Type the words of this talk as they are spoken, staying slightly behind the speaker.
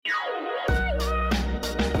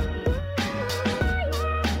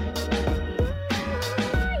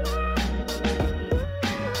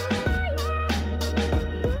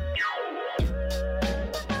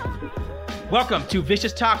Welcome to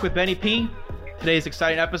Vicious Talk with Benny P. Today's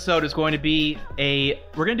exciting episode is going to be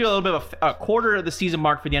we're going to do a little bit of a quarter of the season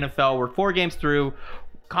mark for the NFL. We're 4 games through.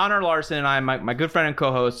 Connor Larson and I, my good friend and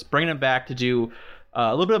co-host, bringing him back to do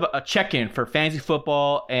a little bit of a check-in for fantasy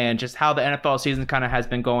football and just how the NFL season kind of has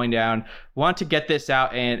been going down. Want to get this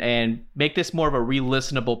out and make this more of a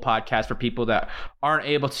re-listenable podcast for people that aren't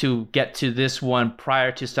able to get to this one prior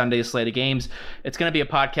to Sunday's slate of games. It's going to be a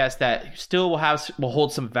podcast that still will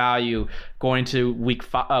hold some value going to week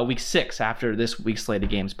 6 after this week's slate of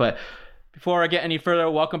games. But before I get any further,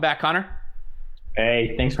 welcome back, Connor.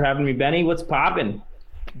 Hey, thanks for having me, Benny. What's poppin'?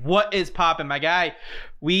 What is poppin', my guy?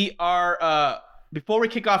 We are before we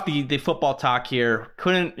kick off the football talk here,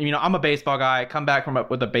 I'm a baseball guy, come back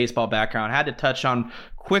with a baseball background. Had to touch on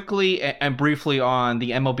quickly and briefly on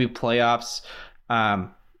the MLB playoffs.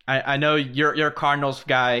 I know you're a Cardinals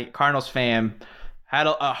guy, Cardinals fan. Had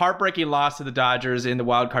a heartbreaking loss to the Dodgers in the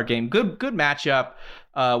wild card game. Good matchup.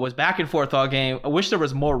 Was back and forth all game. I wish there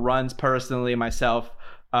was more runs personally myself.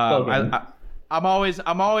 I'm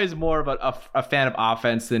always more of a fan of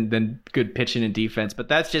offense than good pitching and defense, but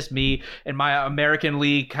that's just me and my American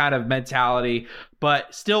League kind of mentality.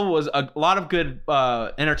 But still was a lot of good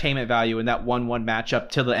entertainment value in that 1-1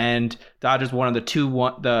 matchup till the end. Dodgers won on the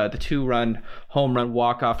 2-run home run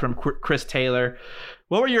walk-off from Chris Taylor.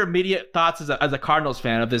 What were your immediate thoughts as a Cardinals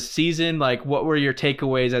fan of this season? Like, what were your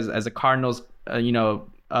takeaways as a Cardinals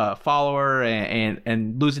follower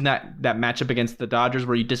and losing that matchup against the Dodgers?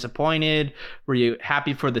 Were you disappointed? Were you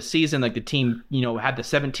happy for the season? Like, the team, had the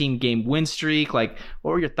 17-game win streak. Like,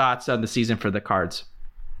 what were your thoughts on the season for the Cards?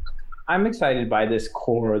 I'm excited by this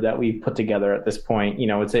core that we've put together at this point.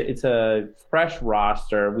 It's a fresh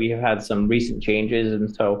roster. We have had some recent changes,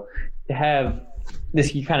 and so to have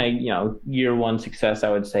this kind of, year one success, I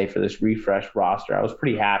would say, for this refreshed roster, I was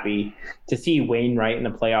pretty happy to see Wainwright in the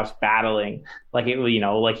playoffs battling like it was,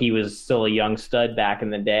 like he was still a young stud back in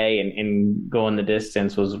the day, and going the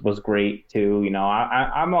distance was great too.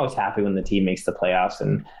 I'm always happy when the team makes the playoffs,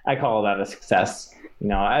 and I call that a success.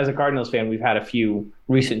 As a Cardinals fan, we've had a few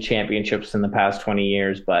recent championships in the past 20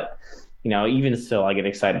 years, but even still, I get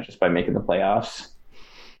excited just by making the playoffs.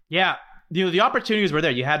 Yeah. The opportunities were there.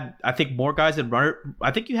 You had, I think, more guys in runner.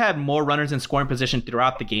 I think you had more runners in scoring position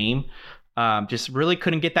throughout the game. Just really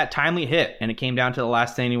couldn't get that timely hit, and it came down to the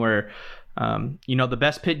last inning where,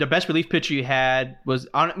 the best relief pitcher you had was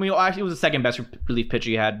actually it was the second best relief pitcher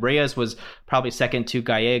you had. Reyes was probably second to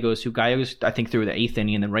Gallegos, who I think threw the 8th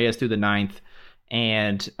inning, and then Reyes threw the 9th,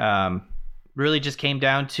 and really just came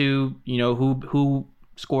down to who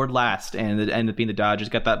scored last, and it ended up being the Dodgers.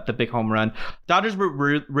 Got the big home run. Dodgers were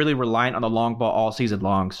really reliant on the long ball all season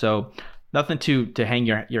long, so nothing to hang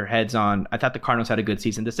your heads on. I thought the Cardinals had a good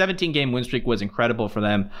season. The 17-game win streak was incredible for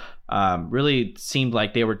them. Really seemed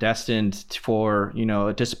like they were destined for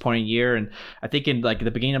a disappointing year, and I think in like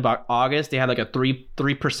the beginning of August they had like a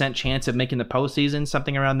 3% chance of making the postseason,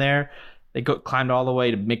 something around there. They climbed all the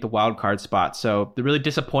way to make the wild card spot. So the really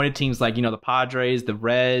disappointed teams like the Padres, the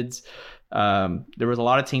Reds. There was a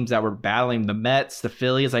lot of teams that were battling, the Mets, the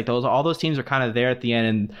Phillies, like all those teams are kind of there at the end,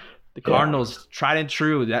 and the Cardinals, tried and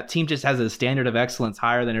true, that team just has a standard of excellence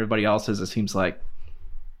higher than everybody else's, it seems like.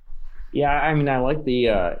 Yeah, I mean, I like the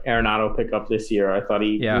Arenado pickup this year. I thought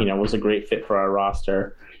he was a great fit for our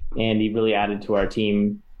roster, and he really added to our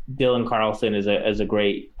team. Dylan Carlson is a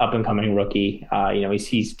great up and coming rookie.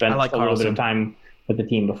 He's spent a little bit of time with the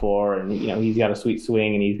team before, and he's got a sweet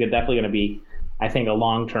swing, and he's definitely going to be, I think, a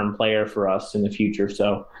long-term player for us in the future.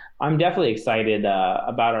 So I'm definitely excited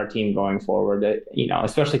about our team going forward,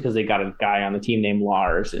 especially because they got a guy on the team named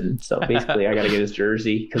Lars. And so basically I got to get his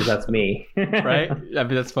jersey because that's me. Right? I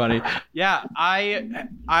mean, that's funny. Yeah.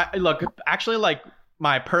 I look, actually, like,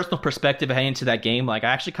 my personal perspective heading into that game, like, I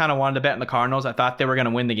actually kind of wanted to bet on the Cardinals. I thought they were going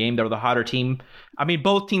to win the game. They were the hotter team. I mean,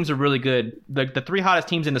 both teams are really good. The 3 hottest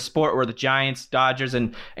teams in the sport were the Giants, Dodgers,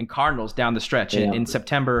 and Cardinals down the stretch in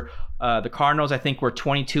September. The Cardinals, I think, were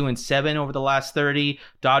 22-7 over the last 30.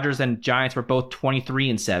 Dodgers and Giants were both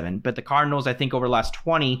 23-7. But the Cardinals, I think, over the last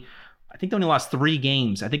 20, I think they only lost 3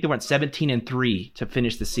 games. I think they went 17-3 to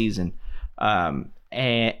finish the season.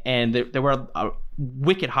 And they were a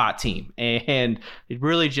wicked hot team, and it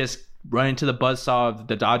really just run into the buzzsaw of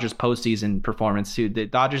the Dodgers postseason performance too. The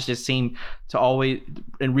Dodgers just seem to always,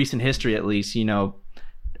 in recent history at least,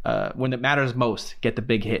 when it matters most, get the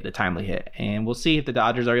big hit, the timely hit. And we'll see if the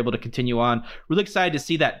Dodgers are able to continue on. Really excited to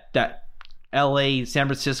see that LA San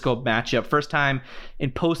Francisco matchup. First time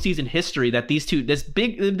in postseason history that these two, this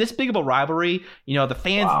big of a rivalry. The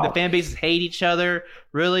fan bases hate each other.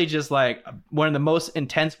 Really, just like one of the most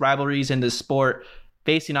intense rivalries in this sport.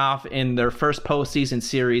 facing off in their first postseason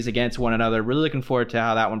series against one another. Really looking forward to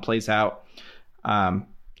how that one plays out. And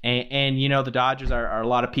the Dodgers are a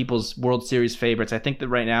lot of people's World Series favorites. I think that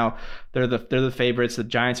right now they're the favorites. The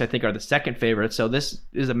Giants, I think, are the second favorites. So this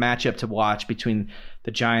is a matchup to watch between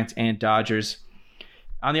the Giants and Dodgers.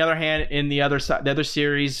 On the other hand, in the other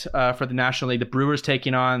series for the National League, the Brewers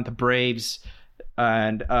taking on the Braves,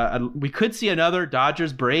 and we could see another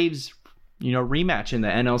Dodgers-Braves, rematch in the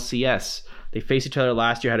NLCS. They faced each other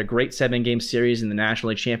last year, had a great 7-game series in the National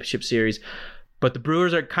League Championship Series, but the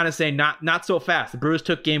Brewers are kind of saying not so fast. The Brewers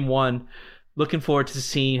took Game 1. Looking forward to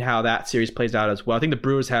seeing how that series plays out as well. I think the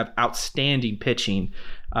Brewers have outstanding pitching.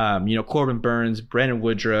 Corbin Burns, Brandon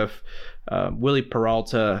Woodruff, Willie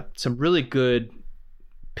Peralta, some really good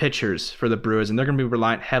pitchers for the Brewers, and they're going to be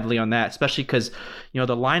reliant heavily on that, especially because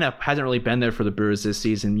the lineup hasn't really been there for the Brewers this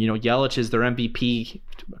season. Yelich is their MVP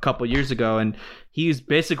a couple years ago, and he's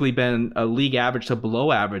basically been a league average to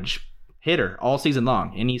below average hitter all season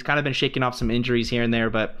long, and he's kind of been shaking off some injuries here and there,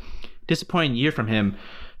 but disappointing year from him.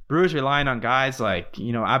 Brewers relying on guys like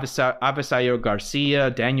Avisayo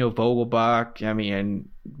Garcia, Daniel Vogelbach. And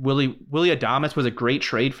Willie Adames was a great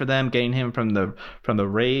trade for them, getting him from the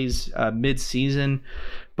Rays mid-season.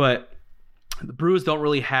 But the Brewers don't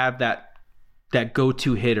really have that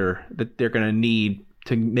go-to hitter that they're going to need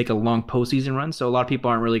to make a long postseason run. So a lot of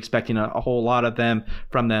people aren't really expecting a whole lot of them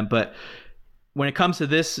from them. But when it comes to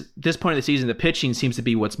this point of the season, the pitching seems to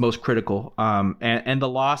be what's most critical. And the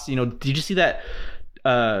loss, did you see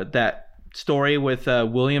that story with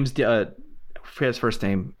Williams? I forget his first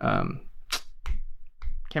name. Can't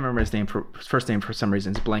remember his first name for some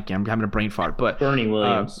reason. It's blanking. I'm having a brain fart. But Bernie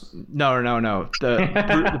Williams. No.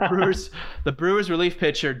 The Brewers relief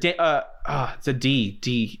pitcher. It's a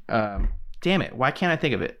D. Damn it! Why can't I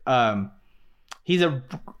think of it? He's an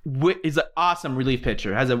awesome relief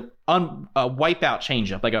pitcher. Has a wipeout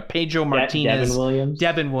changeup, like a Pedro Martinez.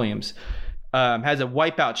 Devin Williams has a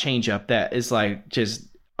wipeout changeup that is like just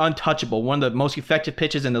untouchable. One of the most effective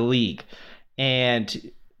pitches in the league, and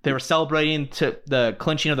they were celebrating to the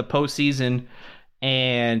clinching of the postseason,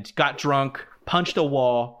 and got drunk, punched a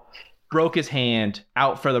wall, broke his hand,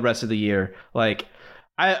 out for the rest of the year. Like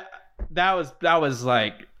that was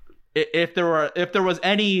like, if there was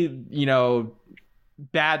any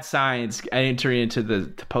bad signs entering into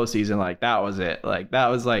the postseason, like that was it. Like that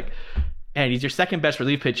was like, and he's your second best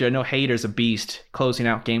relief pitcher. I know Hader's a beast closing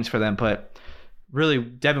out games for them, but really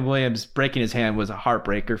Devin Williams breaking his hand was a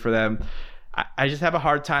heartbreaker for them. I just have a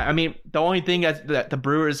hard time. I mean, the only thing that the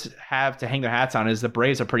Brewers have to hang their hats on is the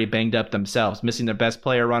Braves are pretty banged up themselves, missing their best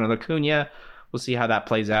player, Ronald Acuna. We'll see how that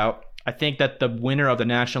plays out. I think that the winner of the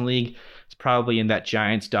National League is probably in that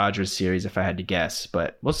Giants-Dodgers series, if I had to guess,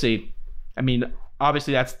 but we'll see. I mean,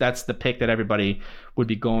 obviously that's the pick that everybody would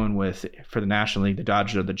be going with for the National League, the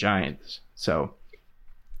Dodgers or the Giants. So,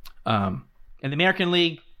 in the American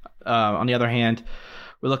League, on the other hand,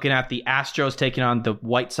 we're looking at the Astros taking on the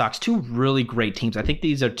White Sox, two really great teams. I think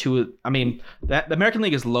these are two. I mean, the American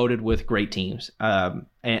League is loaded with great teams, and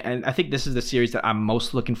I think this is the series that I'm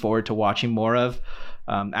most looking forward to watching more of.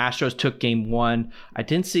 Astros took Game 1. I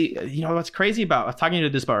didn't see. What's crazy about? I was talking to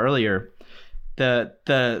this about earlier.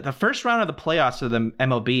 The first round of the playoffs for the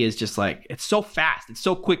MLB is just like, it's so fast, it's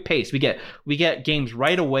so quick paced. We get games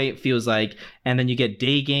right away, it feels like, and then you get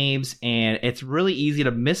day games, and it's really easy to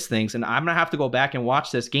miss things. And I'm gonna have to go back and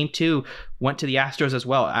watch this. Game 2 went to the Astros as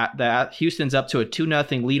well. Houston's up to a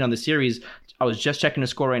 2-0 lead on the series. I was just checking the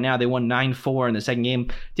score right now. They won 9-4 in the second game.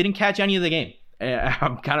 Didn't catch any of the game.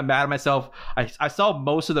 I'm kind of mad at myself. I saw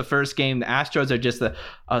most of the first game. The Astros are just a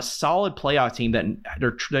solid playoff team that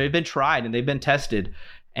they've been tried and they've been tested.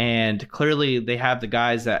 And clearly they have the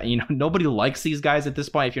guys that, nobody likes these guys at this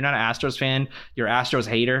point. If you're not an Astros fan, you're an Astros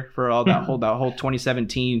hater for all that whole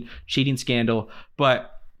 2017 cheating scandal.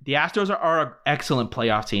 But the Astros are an excellent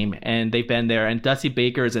playoff team, and they've been there. And Dusty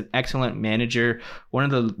Baker is an excellent manager,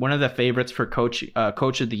 one of the favorites for coach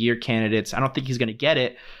of the year candidates. I don't think he's going to get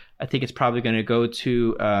it. I think it's probably going to go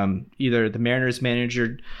to either the Mariners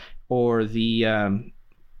manager or the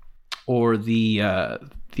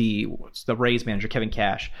Rays manager, Kevin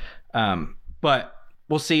Cash. But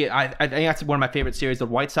we'll see. I think that's one of my favorite series. The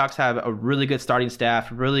White Sox have a really good starting staff,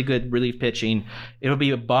 really good relief pitching. It'll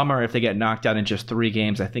be a bummer if they get knocked out in just 3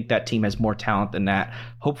 games. I think that team has more talent than that.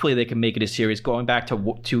 Hopefully they can make it a series, going back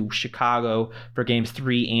to Chicago for games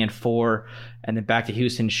 3 and 4, and then back to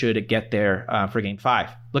Houston should it get there for game 5.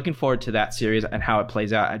 Looking forward to that series and how it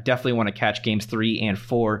plays out. I definitely want to catch games 3 and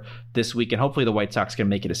 4 this week, and hopefully the White Sox can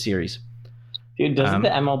make it a series. Dude, doesn't the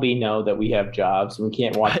MLB know that we have jobs and we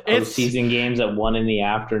can't watch postseason games at 1 in the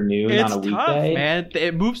afternoon on a weekday? It's tough, man.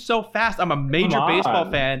 It moves so fast. I'm a major baseball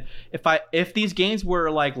fan. If these games were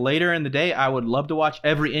like later in the day, I would love to watch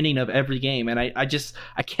every inning of every game, and I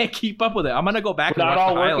can't keep up with it. I'm gonna go back and watch the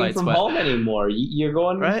highlights. We're not all working from home anymore. You're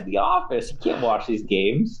going to the office. You can't watch these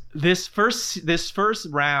games. This first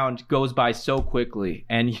round goes by so quickly,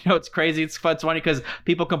 and it's crazy. It's funny because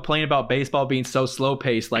people complain about baseball being so slow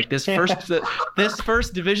paced. Like this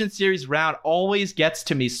first division series round always gets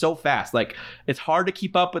to me so fast. Like it's hard to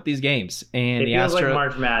keep up with these games. And it feels like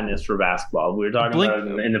March Madness for basketball. We were talking about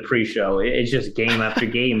it in the pre-show. It's just game after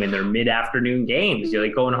game, and they're mid-afternoon games. You're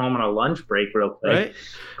like going home on a lunch break real quick, right?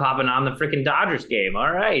 Popping on the freaking Dodgers game.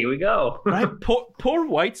 All right, here we go. Right, poor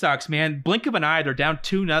White Sox, man. Blink of an eye, they're down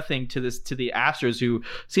 2-0 to the Astros, who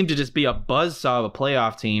seem to just be a buzzsaw of a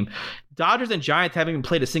playoff team. Dodgers and Giants haven't even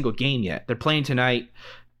played a single game yet. They're playing tonight.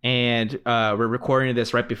 And we're recording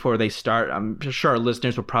this right before they start. I'm sure our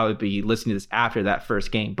listeners will probably be listening to this after that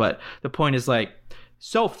first game. But the point is, like,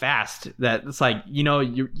 so fast that it's like, you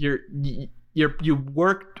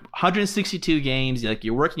worked 162 games, like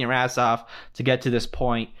you're working your ass off to get to this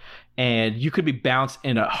point, and you could be bounced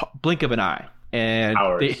in a blink of an eye. And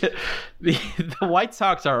the White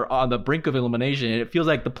Sox are on the brink of elimination, and it feels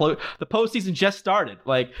like the postseason just started.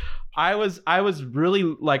 Like I was really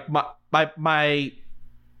like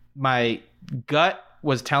my gut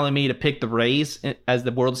was telling me to pick the Rays as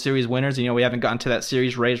the World Series winners. We haven't gotten to that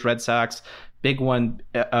series. Rays, Red Sox, big one,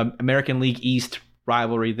 American League East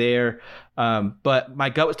rivalry there. But my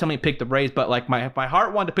gut was telling me to pick the Rays, but like my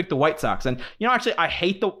heart wanted to pick the White Sox. And actually,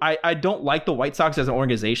 I don't like the White Sox as an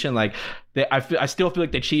organization. Like I still feel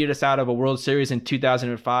like they cheated us out of a World Series in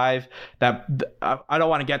 2005. That I don't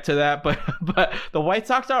want to get to that, but the White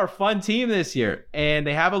Sox are a fun team this year, and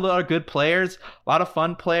they have a lot of good players, a lot of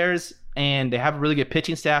fun players, and they have a really good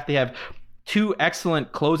pitching staff. They have 2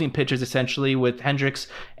 excellent closing pitchers, essentially, with Hendricks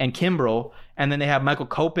and Kimbrel. And then they have Michael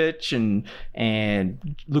Kopech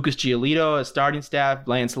and Lucas Giolito as starting staff,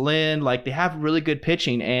 Lance Lynn. Like, they have really good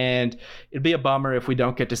pitching, and it'd be a bummer if we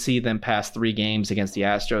don't get to see them past 3 games against the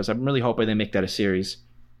Astros. I'm really hoping they make that a series.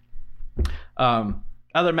 Other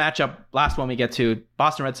matchup, last one we get to,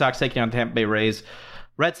 Boston Red Sox taking on Tampa Bay Rays.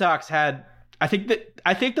 Red Sox had, I think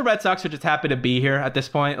the Red Sox are just happy to be here at this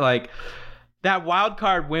point. Like, that wild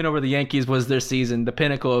card win over the Yankees was their season, the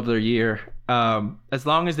pinnacle of their year. As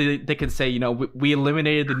long as they can say, we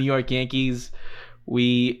eliminated the New York Yankees,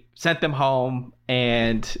 we sent them home,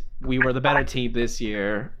 and we were the better team this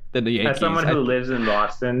year than the Yankees. As someone who lives in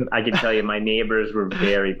Boston, I can tell you my neighbors were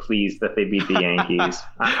very pleased that they beat the Yankees.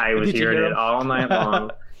 I was hearing it all night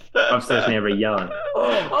long. Upstairs neighbor yelling,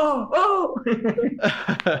 oh.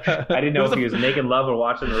 I didn't know if he was making love or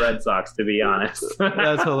watching the Red Sox, to be honest.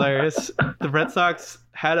 That's hilarious. The Red Sox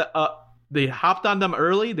had they hopped on them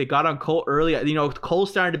early. They got on Cole early. Cole's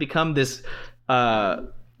starting to become this, he's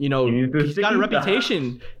got a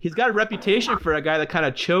reputation. He's got a reputation for a guy that kind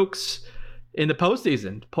of chokes in the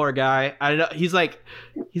postseason. Poor guy. I don't know. He's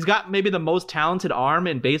got maybe the most talented arm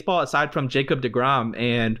in baseball aside from Jacob deGrom,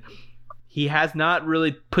 and he has not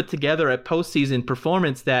really put together a postseason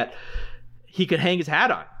performance that he could hang his hat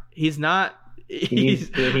on. He's not. He needs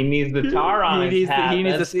the tar on his hat. He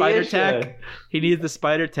needs the spider tack. He needs the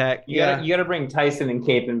spider tack. You got to bring Tyson and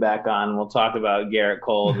Capon back on. We'll talk about Garrett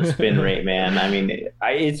Cole, the spin rate, man. I mean,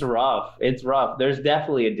 it's rough. It's rough. There's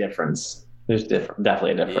definitely a difference.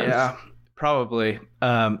 Definitely a difference. Yeah, probably.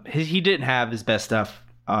 He didn't have his best stuff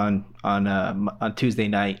on Tuesday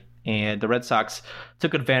night. And the Red Sox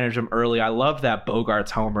took advantage of him early. I love that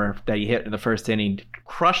Bogarts homer that he hit in the first inning.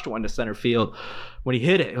 Crushed one to center field. When he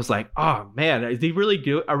hit it, it was like, oh man, are they really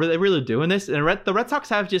doing this? And the Red Sox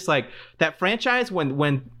have just like that franchise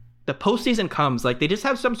when the postseason comes, like they just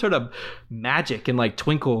have some sort of magic and like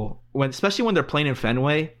twinkle especially when they're playing in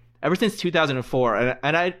Fenway. Ever since 2004,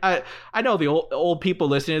 and I know the old people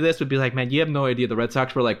listening to this would be like, man, you have no idea the Red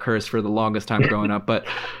Sox were like cursed for the longest time growing up, but.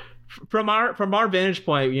 From our vantage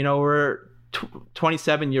point, we're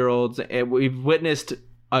 27-year-olds, and we've witnessed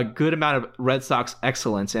a good amount of Red Sox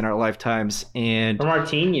excellence in our lifetimes. And from our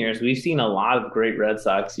teen years, we've seen a lot of great Red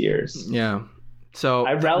Sox years. Yeah. So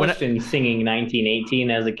I relished in singing 1918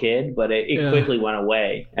 as a kid, but it quickly went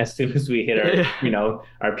away as soon as we hit our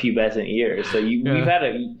our pubescent years. So we've had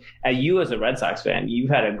you as a Red Sox fan, you've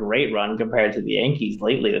had a great run compared to the Yankees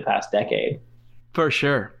lately the past decade. For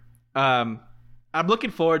sure. I'm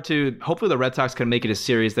looking forward to, hopefully the Red Sox can make it a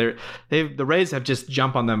series. The Rays have just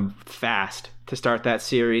jumped on them fast to start that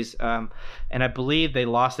series. And I believe they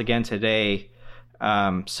lost again today.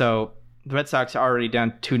 So The Red Sox are already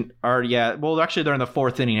down yeah. Well, actually, they're in the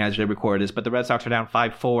fourth inning as they record this, but the Red Sox are down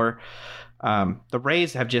 5-4. The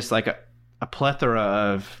Rays have just like a plethora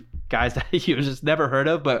of guys that you just never heard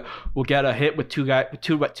of, but will get a hit with two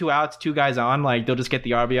outs, two guys on. Like they'll just get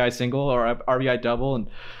the RBI single or RBI double, and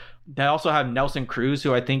they also have Nelson Cruz,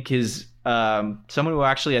 who I think is someone who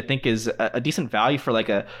actually I think is a decent value for like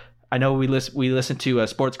a. I know we listen to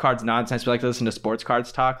Sports Cards Nonsense. We like to listen to Sports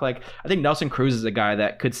Cards talk. Like I think Nelson Cruz is a guy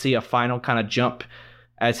that could see a final kind of jump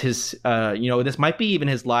as his. This might be even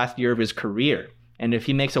his last year of his career. And if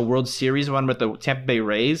he makes a World Series run with the Tampa Bay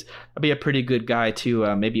Rays, that'd be a pretty good guy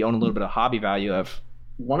to maybe own a little bit of hobby value of.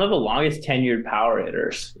 One of the longest tenured power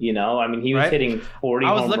hitters, he was hitting 40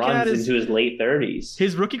 home runs into his late 30s.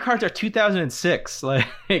 His rookie cards are 2006. Like,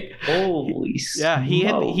 holy yeah,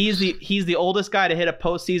 he's the oldest guy to hit a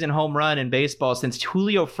postseason home run in baseball since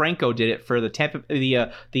Julio Franco did it for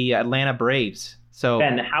the Atlanta Braves. So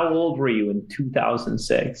Ben, how old were you in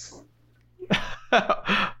 2006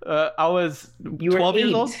 I was 12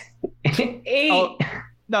 years old. 8. Oh,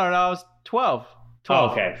 no, I was 12. Oh,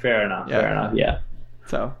 okay, fair enough. Yeah.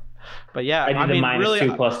 So, but yeah, I did the minus really,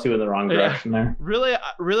 2 plus 2 in the wrong direction there.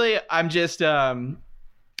 Really, I'm just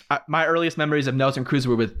my earliest memories of Nelson Cruz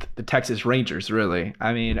were with the Texas Rangers. Really,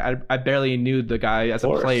 I mean, I barely knew the guy as a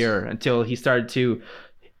player until he started to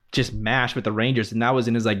just mash with the Rangers, and that was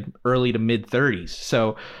in his like early to mid 30s.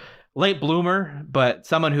 So, late bloomer, but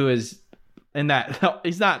someone who is in that.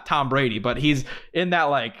 He's not Tom Brady, but he's in that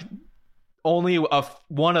like. Only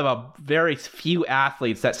one of a very few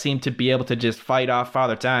athletes that seem to be able to just fight off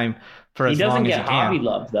Father Time for as long as he can. He doesn't get hobby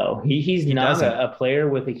love, though. He's not a player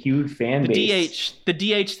with a huge fan base. The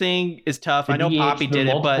DH thing is tough. I know Poppy did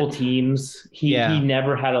it, but multiple teams. He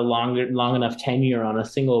never had a long enough tenure on a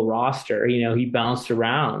single roster. He bounced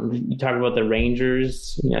around. You talk about the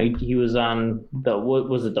Rangers. He was on the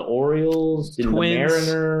the Orioles, Twins, the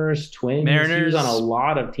Mariners, Twins. He was on a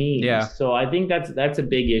lot of teams. Yeah. So I think that's a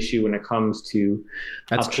big issue when it comes to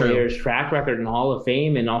a player's track record in Hall of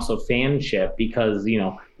Fame and also fanship, because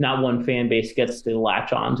not one fan base gets to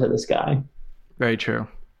latch on to this guy. Very true.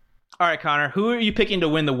 All right, Connor, who are you picking to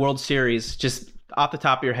win the World Series? Just off the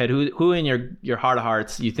top of your head, who in your heart of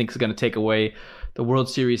hearts you think is going to take away the World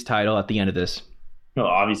Series title at the end of this? Well,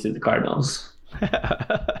 obviously the Cardinals.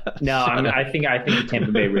 No, I think the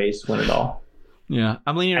Tampa Bay Rays win it all. Yeah,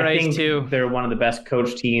 I'm leaning Rays too. They're one of the best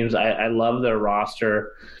coached teams. I love their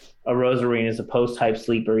roster. Rosarina is a post-type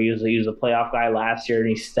sleeper. He was a playoff guy last year, and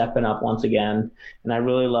he's stepping up once again. And I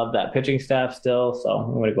really love that pitching staff still, so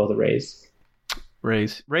I'm going to go with the Rays.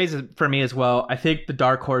 Rays is for me as well. I think the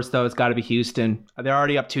dark horse, though, has got to be Houston. They're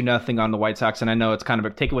already up 2-0 on the White Sox, and I know it's kind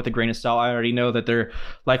of take it with a grain of salt. I already know that they're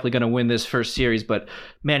likely going to win this first series, but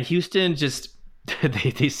man, Houston just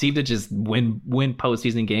they seem to just win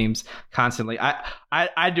postseason games constantly.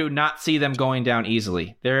 I do not see them going down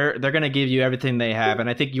easily. They're going to give you everything they have, and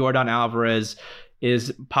I think Yordan Alvarez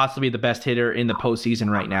is possibly the best hitter in the postseason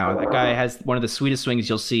right now. That guy has one of the sweetest swings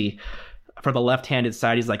you'll see for the left-handed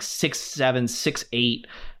side. He's like 6'7", 6'8",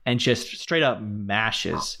 and just straight up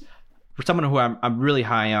mashes. For someone who I'm really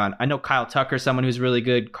high on, I know Kyle Tucker, someone who's really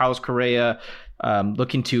good. Carlos Correa,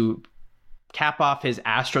 looking to cap off his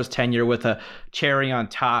Astros tenure with a cherry on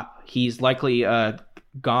top. He's likely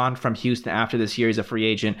gone from Houston after this year. He's a free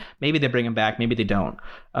agent. Maybe they bring him back. Maybe they don't.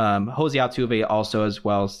 Jose Altuve also as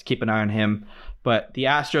well. So keep an eye on him. But the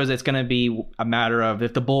Astros, it's going to be a matter of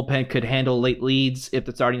if the bullpen could handle late leads, if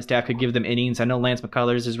the starting staff could give them innings. I know Lance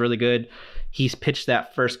McCullers is really good. He's pitched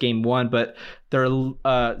that first game 1, but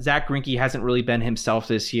Zach Greinke hasn't really been himself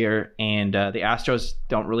this year, and the Astros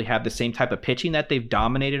don't really have the same type of pitching that they've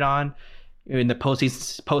dominated on in the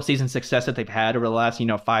postseason success that they've had over the last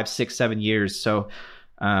 5, 6, 7 years. So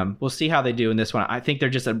we'll see how they do in this one. I think they're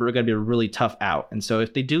just going to be a really tough out, and so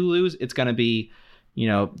if they do lose, it's going to be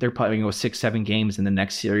they're probably going to go 6, 7 games in the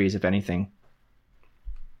next series, if anything.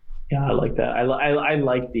 Yeah, I like that. I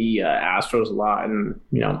like the Astros a lot, and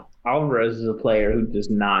Alvarez is a player who does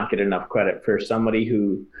not get enough credit for somebody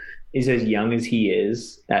who is as young as he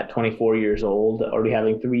is at 24 years old, already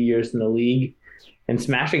having 3 years in the league, and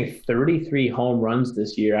smashing 33 home runs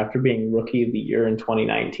this year after being Rookie of the Year in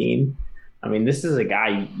 2019. I mean, this is a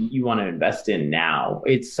guy you want to invest in now.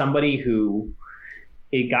 It's somebody who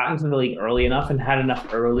got into the league early enough and had enough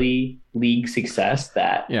early league success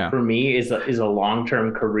that for me is a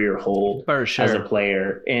long-term career hold as a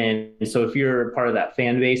player. And so if you're part of that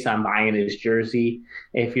fan base, I'm buying his jersey.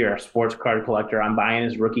 If you're a sports card collector, I'm buying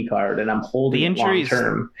his rookie card, and I'm holding it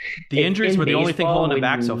long-term. The injuries were the only thing holding him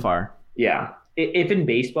back so far. Yeah. If in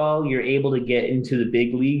baseball you're able to get into the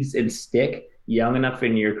big leagues and stick, young enough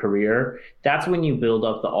in your career, that's when you build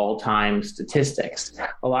up the all-time statistics.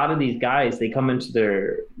 A lot of these guys, they come into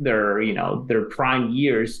their prime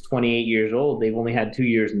years, 28 years old. They've only had 2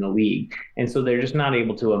 years in the league. And so they're just not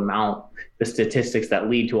able to amount the statistics that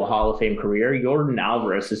lead to a Hall of Fame career. Yordan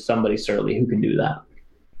Alvarez is somebody certainly who can do that.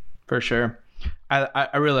 For sure.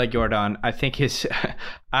 I really like Yordan. I think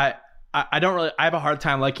I have a hard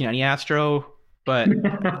time liking any Astro, but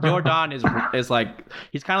Yordan is like,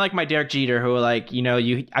 he's kind of like my Derek Jeter, who I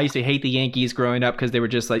used to hate the Yankees growing up because they were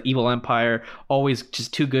just like evil empire, always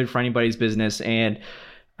just too good for anybody's business. And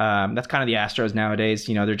that's kind of the Astros nowadays.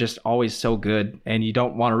 They're just always so good, and you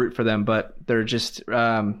don't want to root for them, but they're just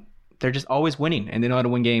always winning, and they know how to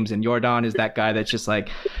win games. And Yordan is that guy that's just like,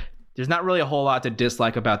 there's not really a whole lot to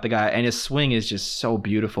dislike about the guy, and his swing is just so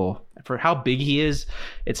beautiful for how big he is.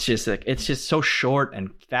 It's just so short and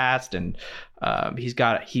fast, and he's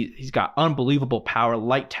got unbelievable power,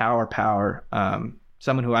 light tower power.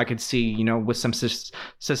 Someone who I could see, with some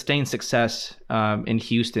sustained success in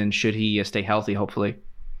Houston, should he stay healthy, hopefully.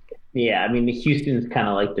 Yeah, I mean, Houston's kind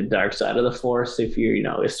of like the dark side of the Force if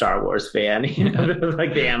you're, a Star Wars fan,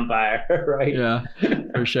 like the Empire, right? Yeah,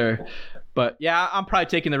 for sure. But yeah, I'm probably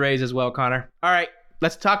taking the Rays as well, Connor. All right,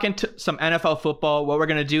 let's talk into some NFL football. What we're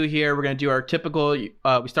going to do here, we're going to do our typical, we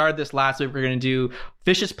started this last week, we're going to do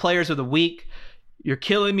Vicious Players of the Week. You're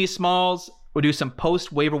killing me, Smalls. We'll do some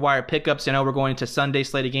post waiver wire pickups. I know we're going into Sunday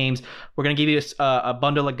slate of games. We're going to give you a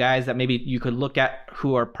bundle of guys that maybe you could look at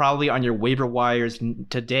who are probably on your waiver wires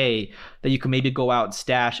today that you can maybe go out and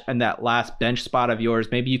stash in that last bench spot of yours.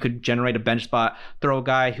 Maybe you could generate a bench spot, throw a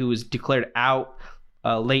guy who is declared out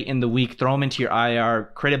late in the week, throw them into your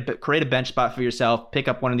IR, create a bench spot for yourself, pick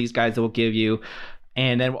up one of these guys that will give you.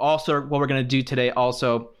 And then also what we're going to do today,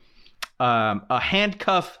 also a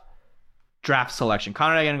handcuff draft selection.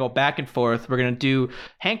 Connor and I are going to go back and forth. We're going to do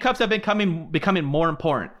handcuffs that have been becoming more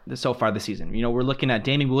important so far this season. We're looking at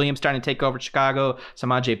Damien Williams starting to take over Chicago,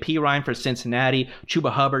 Samaje Perine for Cincinnati. Chuba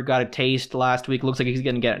Hubbard got a taste last week. Looks like he's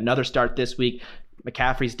going to get another start this week.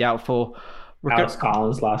 McCaffrey's doubtful. Alex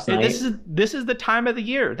Collins last night. This is the time of the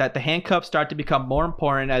year that the handcuffs start to become more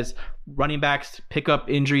important as running backs pick up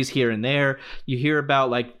injuries here and there. You hear about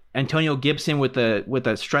like Antonio Gibson with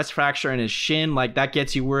a stress fracture in his shin, like that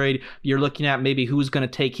gets you worried. You're looking at maybe who's going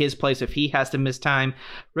to take his place if he has to miss time.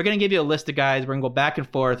 We're going to give you a list of guys. We're going to go back and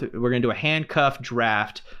forth. We're going to do a handcuff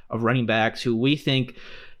draft of running backs who we think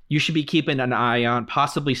you should be keeping an eye on,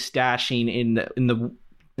 possibly stashing in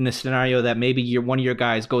the scenario that maybe one of your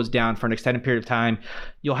guys goes down for an extended period of time.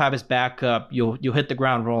 You'll have his backup. You'll hit the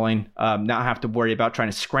ground rolling. Not have to worry about trying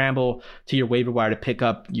to scramble to your waiver wire to pick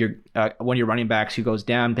up your one of your running backs who goes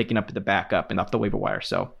down, picking up the backup and off the waiver wire.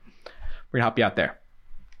 So we're gonna help you out there.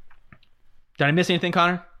 Did I miss anything,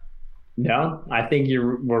 Connor? No, I think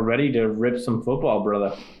we're ready to rip some football,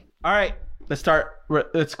 brother. All right, let's start.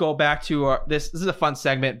 Let's go back to this. This is a fun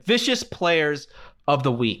segment. Vicious Players of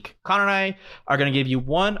the Week. Connor and I are going to give you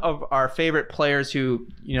one of our favorite players who,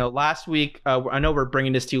 last week, I know we're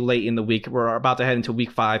bringing this to you late in the week. We're about to head into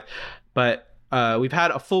week 5, but we've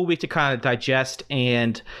had a full week to kind of digest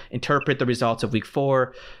and interpret the results of week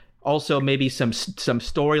 4. Also, maybe some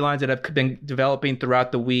storylines that have been developing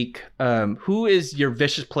throughout the week. Who is your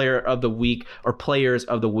vicious player of the week or players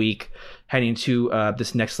of the week heading to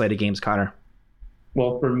this next slate of games, Connor?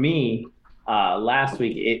 Well, for me, last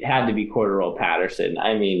week, it had to be Cordarrelle Patterson.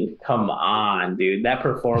 I mean, come on, dude. That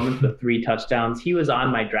performance with 3 touchdowns. He was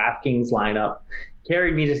on my DraftKings lineup,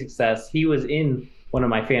 carried me to success. He was in one of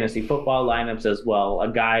my fantasy football lineups as well. A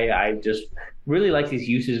guy I just really like his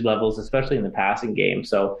usage levels, especially in the passing game.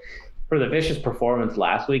 So for the vicious performance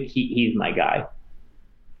last week, he's my guy.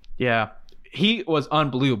 Yeah, he was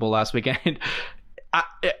unbelievable last weekend.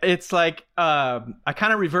 It's like I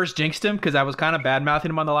kind of reverse jinxed him because I was kind of bad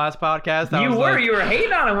mouthing him on the last podcast. You were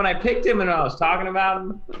hating on him when I picked him and I was talking about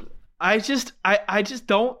him. I just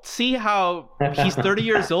don't see how he's 30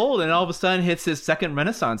 years old and all of a sudden hits his second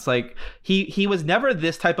renaissance. Like he was never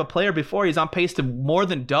this type of player before. He's on pace to more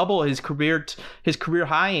than double his career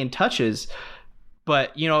high in touches.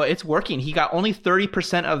 But it's working. He got only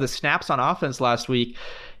 30% of the snaps on offense last week,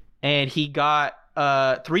 and he got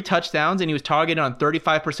 3 touchdowns, and he was targeted on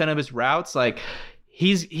 35% of his routes. Like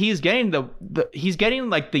he's getting the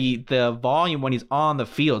volume when he's on the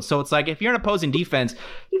field. So it's like if you're an opposing defense,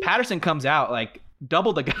 Patterson comes out like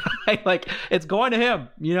double the guy. Like, it's going to him.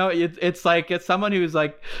 It's like it's someone who's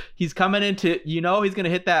like, he's coming into, he's going to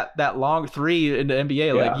hit that long three in the NBA.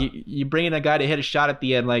 Yeah. Like, you bring in a guy to hit a shot at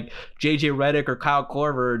the end, like JJ Redick or Kyle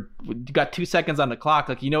Korver. You got 2 seconds on the clock.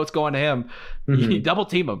 Like, it's going to him. Mm-hmm. You double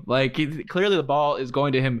team him. Like, clearly the ball is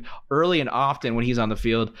going to him early and often when he's on the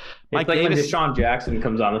field. It's like when Deshaun Jackson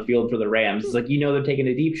comes on the field for the Rams. It's like, they're taking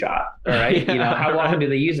a deep shot. All right. Yeah. How often do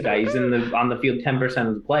they use a guy? He's on the field 10%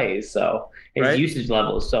 of the plays. So his usage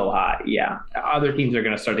level is so high. Yeah. Other teams are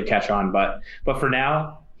going to start to catch on, but for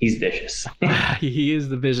now, he's vicious. He is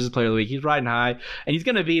the vicious player of the week. He's riding high, and he's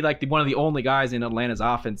going to be like one of the only guys in Atlanta's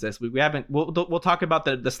offense this week. We'll talk about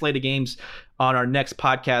the slate of games on our next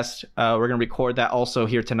podcast. We're going to record that also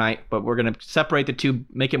here tonight, but we're going to separate the two,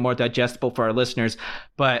 make it more digestible for our listeners.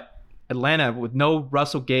 But Atlanta with no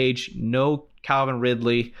Russell Gage, no Calvin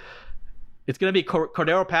Ridley. It's going to be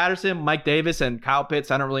Cordero Patterson, Mike Davis, and Kyle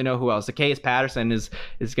Pitts. I don't really know who else. Zacchaeus Patterson is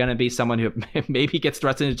going to be someone who maybe gets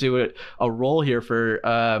thrust into a role here for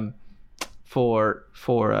the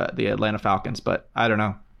Atlanta Falcons, but I don't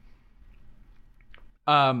know.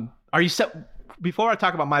 Are you set? Before I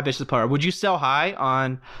talk about my vicious player, would you sell high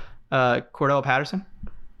on Cordero Patterson?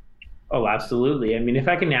 Oh, absolutely. I mean, if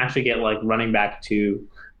I can actually get like running back to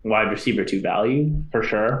wide receiver to value, for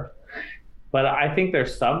sure. But I think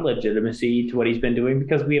there's some legitimacy to what he's been doing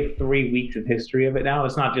because we have 3 weeks of history of it now.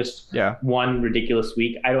 It's not just one ridiculous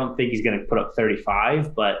week. I don't think he's going to put up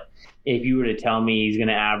 35, but if you were to tell me he's going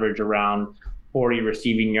to average around 40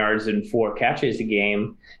 receiving yards and 4 catches a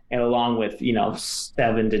game, and along with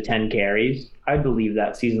 7 to 10 carries, I believe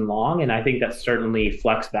that season long, and I think that's certainly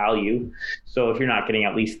flex value. So if you're not getting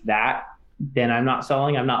at least that, then I'm not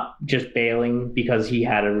selling. I'm not just bailing because he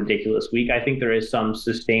had a ridiculous week. I think there is some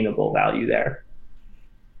sustainable value there.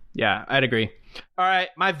 Yeah, I'd agree. All right,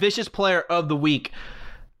 my vicious player of the week.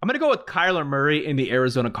 I'm going to go with Kyler Murray in the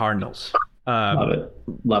Arizona Cardinals. Love it.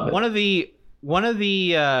 One of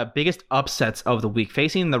the biggest upsets of the week,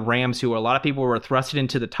 facing the Rams, who a lot of people were thrusted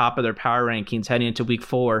into the top of their power rankings heading into Week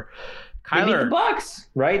 4. They beat the Bucs,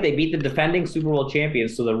 right? They beat the defending Super Bowl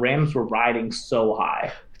champions, so the Rams were riding so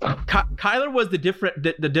high. Kyler was the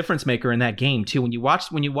difference maker in that game too. When you watch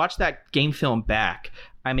that game film back,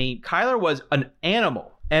 I mean, Kyler was an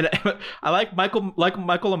animal. And I like Michael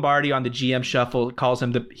Lombardi on the GM Shuffle calls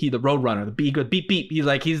him the road runner, the beep beep.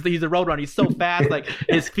 He's the road runner. He's so fast, like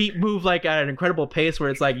his feet move like at an incredible pace where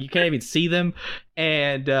it's like you can't even see them.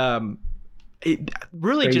 And it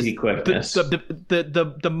really crazy just quickness.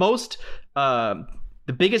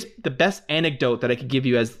 The best anecdote that I could give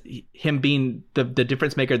you as him being the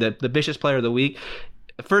difference maker, the vicious player of the week.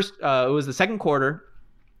 First, it was the second quarter.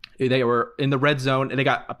 They were in the red zone and they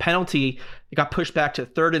got a penalty. It got pushed back to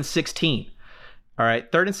 3rd and 16. All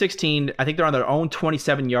right, 3rd and 16. I think they're on their own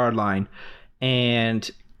 27-yard line,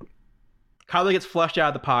 and Kyler gets flushed out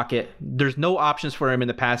of the pocket. There's no options for him in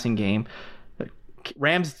the passing game.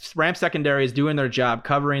 Rams secondary is doing their job,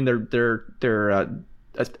 covering their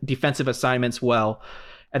defensive assignments well,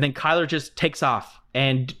 and then Kyler just takes off.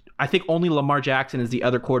 And I think only Lamar Jackson is the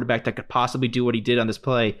other quarterback that could possibly do what he did on this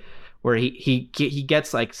play, where he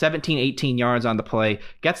gets like 17, 18 yards on the play,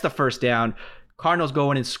 gets the first down. Cardinals go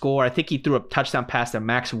in and score. I think he threw a touchdown pass to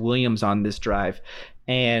Max Williams on this drive.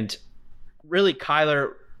 And really,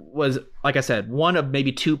 Kyler was, like I said, one of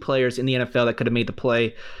maybe 2 players in the NFL that could have made the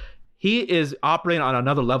play. He is operating on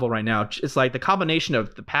another level right now. It's like the combination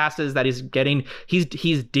of the passes that he's getting. He's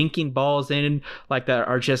dinking balls in like that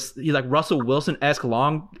are just, he's like Russell Wilson-esque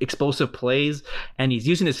long explosive plays, and he's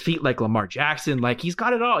using his feet like Lamar Jackson. Like, he's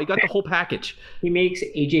got it all. He got the whole package. He makes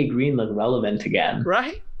AJ Green look relevant again,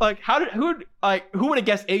 right? Like, who would have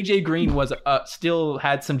guessed AJ Green was still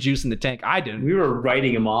had some juice in the tank? I didn't. We were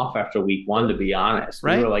writing him off after week 1, to be honest.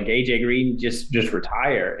 Right? We were like, AJ Green just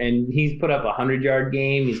retire, and he's put up a 100-yard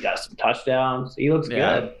game. He's got some touchdowns. He looks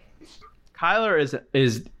good. Kyler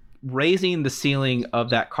is raising the ceiling of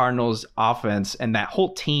that Cardinals offense and that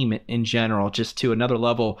whole team in general just to another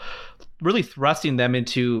level, really thrusting them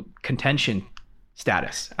into contention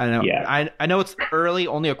status. I know. Yeah. I know it's early,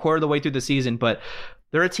 only a quarter of the way through the season, but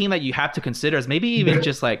they're a team that you have to consider as maybe even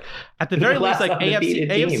just like at the very least like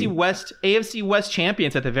AFC West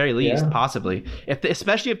champions at the very least, possibly.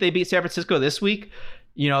 Especially if they beat San Francisco this week,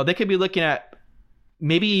 they could be looking at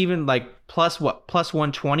maybe even like plus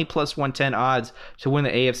 120, plus 110 odds to win the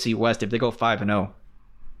AFC West if they go 5-0.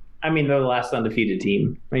 I mean, they're the last undefeated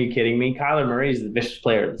team. Are you kidding me? Kyler Murray is the vicious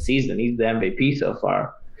player of the season. He's the MVP so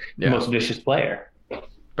far. The most vicious player.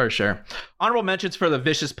 For sure. Honorable mentions for the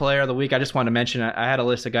vicious player of the week. I just want to mention I had a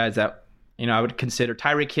list of guys that I would consider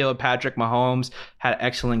Tyreek Hill and Patrick Mahomes had an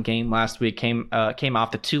excellent game last week. Came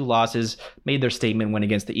off the 2 losses, made their statement win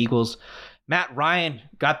against the Eagles. Matt Ryan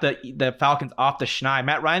got the Falcons off the schneid.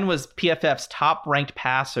 Matt Ryan was PFF's top ranked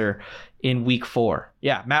passer in week 4.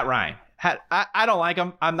 Yeah, Matt Ryan. I don't like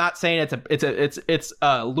him. I'm not saying it's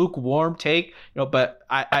a lukewarm take, but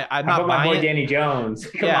I'm not buying my boy it. Danny Jones.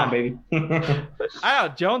 Come on, baby. I don't know.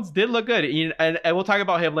 Jones did look good, and we'll talk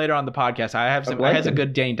about him later on the podcast. I had some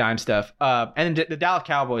good Danny Dime stuff. And the Dallas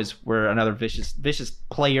Cowboys were another vicious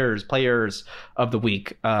players of the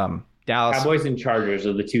week. Dallas Cowboys and Chargers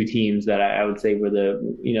are the 2 teams that I would say were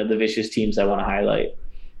the vicious teams I want to highlight.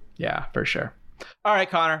 Yeah, for sure. All right,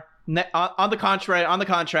 Connor. On the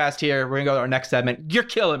contrast here, we're gonna go to our next segment. You're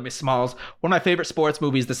killing me, Smalls. One of my favorite sports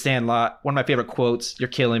movies, The Sandlot. One of my favorite quotes. You're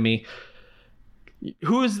killing me.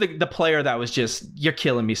 Who's the player that was just, you're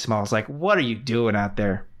killing me, Smalls? Like, what are you doing out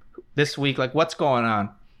there this week? Like, what's going on?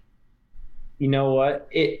 You know what?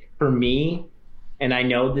 For me, and I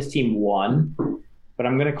know this team won, but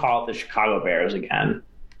I'm gonna call it the Chicago Bears again.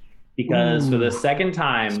 Because for the second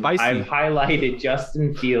time, Spicy. I've highlighted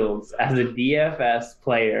Justin Fields as a DFS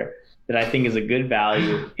player that I think is a good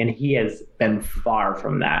value, and he has been far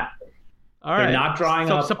from that. All right. They're not drawing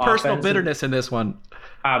up some personal bitterness in this one.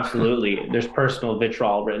 Absolutely. There's personal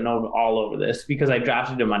vitriol written all over this because I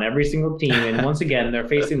drafted him on every single team. And once again, they're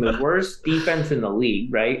facing the worst defense in the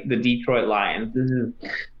league, right? The Detroit Lions. This is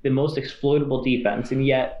the most exploitable defense. And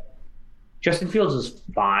yet, Justin Fields is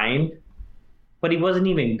fine. But he wasn't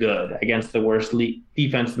even good against the worst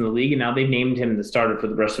defense in the league, and now they've named him the starter for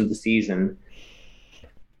the rest of the season.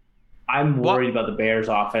 I'm worried about the Bears'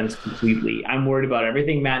 offense completely. I'm worried about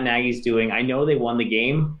everything Matt Nagy's doing. I know they won the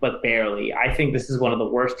game, but barely. I think this is one of the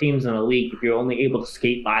worst teams in the league if you're only able to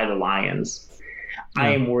skate by the Lions. I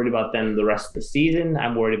am worried about them the rest of the season.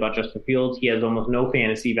 I'm worried about Justin Fields. He has almost no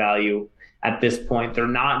fantasy value at this point. They're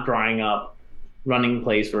not drawing up running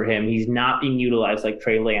plays for him. He's not being utilized like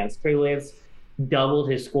Trey Lance. Trey Lance doubled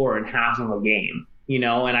his score in half of a game, and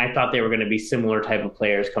I thought they were going to be similar type of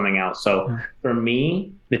players coming out. So for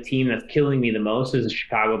me, the team that's killing me the most is the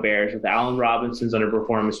Chicago Bears with Allen Robinson's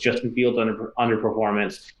underperformance, Justin Fields'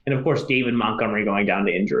 underperformance, and of course, David Montgomery going down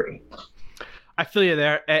to injury. I feel you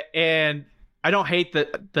there. And I don't hate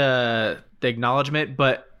the acknowledgement,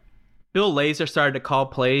 but Bill Lazor started to call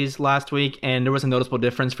plays last week, and there was a noticeable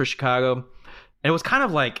difference for Chicago. And it was kind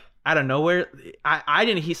of like, out of nowhere, I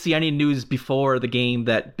didn't see any news before the game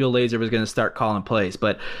that Bill Lazor was going to start calling plays,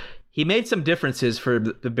 but he made some differences for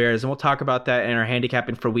the Bears, and we'll talk about that in our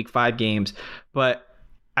handicapping for Week 5 games. But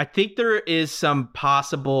I think there is some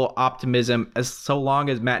possible optimism as so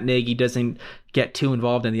long as Matt Nagy doesn't get too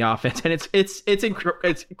involved in the offense, and it's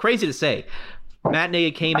crazy to say. Matt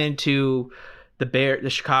Nagy came into the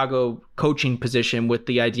Chicago coaching position with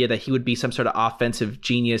the idea that he would be some sort of offensive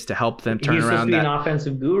genius to help them turn around. He's supposed to be an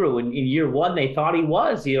offensive guru. In year 1, they thought he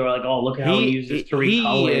was. They were like, "Oh, look at how he uses Tariq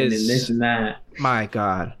Cohen and this and that." My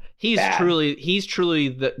God, he's truly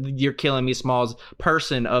the "you're killing me, Smalls"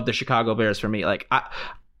 person of the Chicago Bears for me. Like,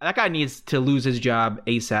 that guy needs to lose his job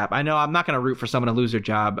ASAP. I know I'm not going to root for someone to lose their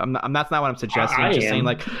job. That's not what I'm suggesting. I'm just saying,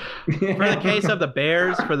 like, for the case of the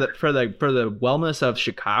Bears, for the wellness of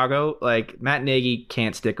Chicago, like, Matt Nagy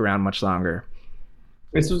can't stick around much longer.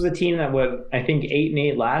 This was a team that was, I think,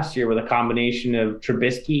 8-8 last year with a combination of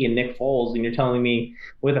Trubisky and Nick Foles, and you're telling me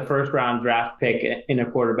with a first-round draft pick in a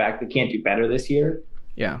quarterback that can't do better this year?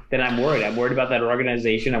 Yeah. Then I'm worried. I'm worried about that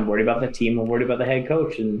organization. I'm worried about the team. I'm worried about the head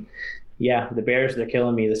coach. And yeah, the Bears, they're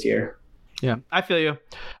killing me this year. Yeah, I feel you.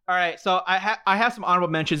 All right, so I have some honorable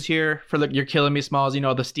mentions here for "you're killing me, Smalls." The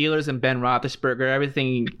Steelers and Ben Roethlisberger.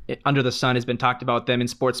 Everything under the sun has been talked about them in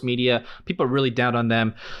sports media. People are really down on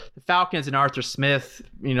them. The Falcons and Arthur Smith,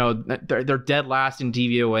 they're dead last in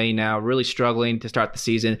DVOA now, really struggling to start the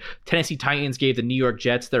season. Tennessee Titans gave the New York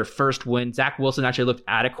Jets their first win. Zach Wilson actually looked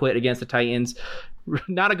adequate against the Titans.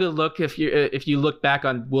 Not a good look if you look back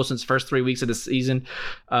on Wilson's first 3 weeks of the season.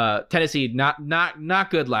 Tennessee not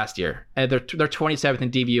good last year, and they're 27th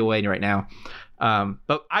in DVOA right now.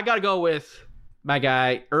 But I got to go with my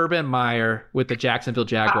guy Urban Meyer with the Jacksonville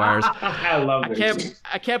Jaguars. I love this.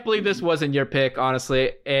 I can't believe this wasn't your pick,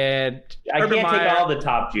 honestly. And I can't take all the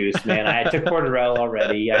top juice, man. I took Cordarrelle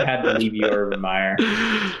already. I had to leave you Urban Meyer.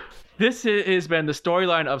 This has been the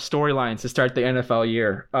storyline of storylines to start the NFL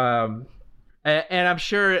year. And I'm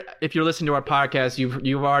sure if you're listening to our podcast,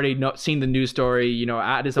 you've already seen the news story.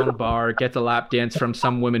 At his own bar, gets a lap dance from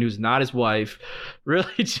some woman who's not his wife. Really,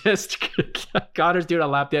 just Connor's doing a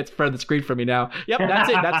lap dance in front of the screen for me now. Yep, that's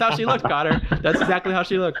it. That's how she looked, Connor. That's exactly how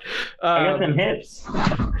she looked. I got them hips.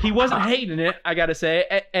 He wasn't hating it, I gotta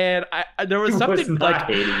say. And there was something like.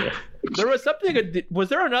 There was something. Was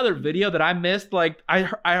there another video that I missed? Like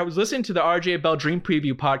I was listening to the RJ Bell Dream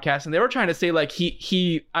Preview podcast, and they were trying to say like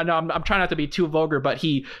he. I know I'm trying not to be too vulgar, but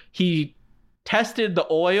he tested the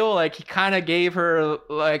oil. Like he kind of gave her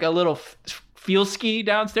like a little feel ski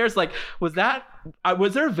downstairs. Like was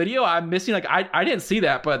there a video I'm missing? Like I didn't see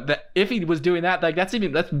that, but if he was doing that, like that's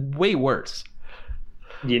way worse.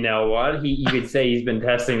 You know what? You could say he's been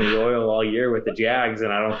testing the oil all year with the Jags,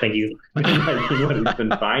 and I don't think he's been liking what he's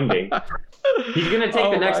been finding. He's going to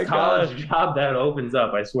take the next college job that opens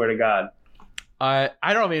up, I swear to God. I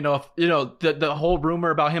don't even know if, the whole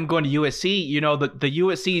rumor about him going to USC, the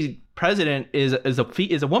USC president is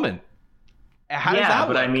a woman. How does that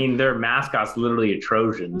but look? I mean, their mascot's literally a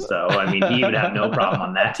Trojan, so, I mean, he would have no problem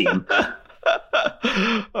on that team.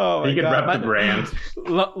 He could rep the brand.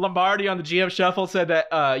 Lombardi on the GM Shuffle said that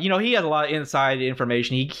he has a lot of inside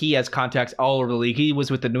information. He has contacts all over the league. He was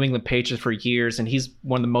with the New England Patriots for years, and he's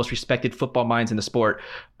one of the most respected football minds in the sport.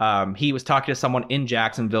 He was talking to someone in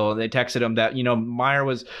Jacksonville, and they texted him that Meyer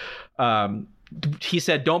was. He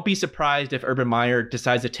said, "Don't be surprised if Urban Meyer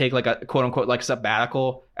decides to take like a quote unquote like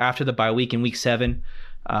sabbatical after the bye week in week 7."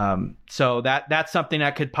 So that's something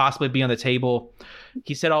that could possibly be on the table.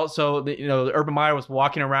 He said also that, Urban Meyer was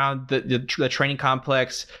walking around the training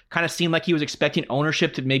complex, kind of seemed like he was expecting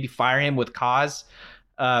ownership to maybe fire him with cause,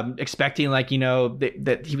 expecting like,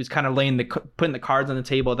 that he was kind of putting the cards on the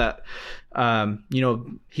table that,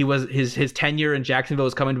 he was his tenure in Jacksonville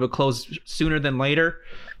was coming to a close sooner than later.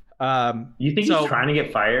 You think he's trying to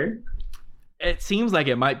get fired? It seems like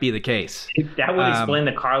it might be the case. That would explain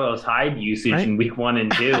the Carlos Hyde usage in week 1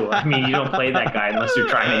 and 2. I mean, you don't play that guy unless you're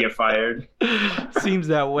trying to get fired. Seems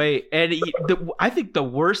that way. And I think the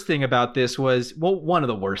worst thing about this was, one of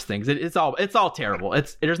the worst things. It's all terrible.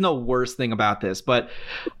 There's no worst thing about this, but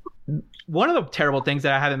one of the terrible things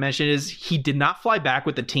that I haven't mentioned is he did not fly back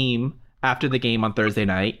with the team after the game on Thursday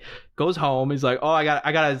night. Goes home. He's like, "Oh, I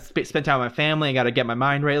gotta spend time with my family. I gotta get my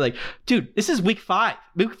mind right." Like, dude, this is week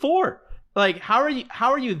 4. Like, how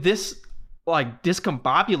are you this like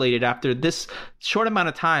discombobulated after this short amount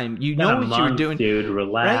of time? You know what you were doing, dude.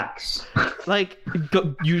 Relax. Right? Like,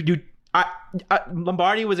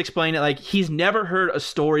 Lombardi was explaining it like he's never heard a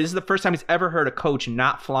story. This is the first time he's ever heard a coach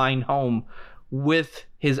not flying home with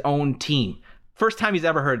his own team. First time he's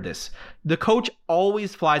ever heard this. The coach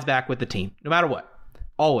always flies back with the team, no matter what.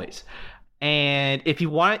 Always. And if he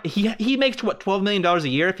wanted, he makes $12 million a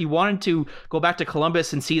year. If he wanted to go back to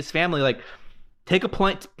Columbus and see his family, like take a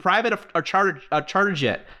plane, private or charter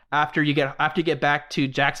jet after you get back to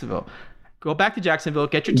Jacksonville. Go back to Jacksonville,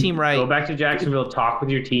 get your team right. Go back to Jacksonville, talk with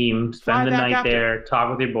your team, spend the night there, talk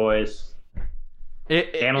with your boys.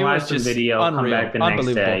 Analyze the video, unreal, come back the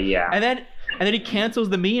next day. Yeah. And then he cancels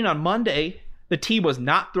the meeting on Monday. The team was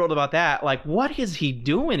not thrilled about that. Like, what is he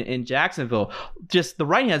doing in Jacksonville? Just the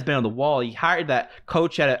writing has been on the wall. He hired that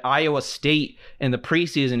coach at Iowa State in the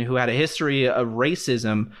preseason who had a history of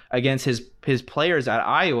racism against his players at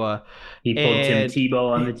Iowa. He put Tim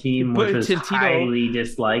Tebow on the team, which was highly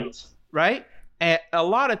disliked. Right? And a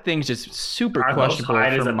lot of things just super questionable.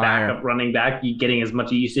 Hyde as a backup running back, getting as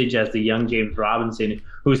much usage as the young James Robinson,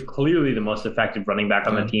 who's clearly the most effective running back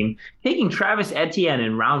on the team. Taking Travis Etienne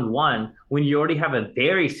in round 1 when you already have a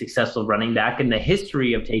very successful running back, and the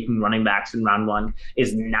history of taking running backs in round 1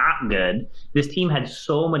 is not good. This team had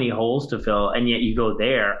so many holes to fill, and yet you go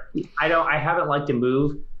there. I haven't liked a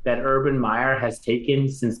move that Urban Meyer has taken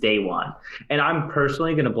since day 1. And I'm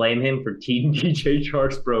personally going to blame him for DJ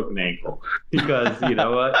Chark's broken ankle because, you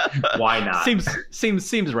know what? Why not?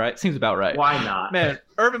 Seems right. Seems about right. Why not? Man,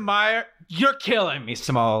 Urban Meyer, you're killing me,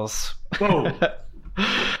 Smalls. Whoa. All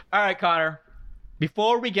right, Connor.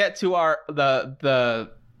 Before we get to the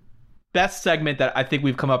best segment that I think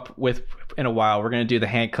we've come up with in a while, we're going to do the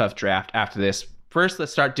handcuff draft after this. First,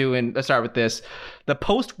 let's start with this, the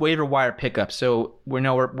post waiver wire pickup. So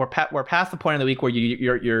we're past the point of the week where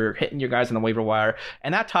you're hitting your guys on the waiver wire,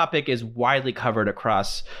 and that topic is widely covered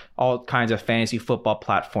across all kinds of fantasy football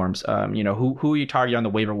platforms. Who are you targeting on the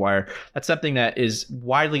waiver wire? That's something that is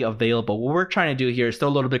widely available. What we're trying to do here is still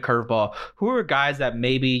a little bit curveball. Who are guys that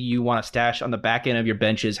maybe you want to stash on the back end of your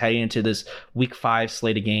benches heading into this week 5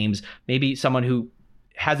 slate of games? Maybe someone who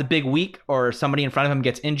has a big week or somebody in front of him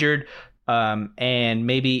gets injured. And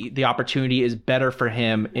maybe the opportunity is better for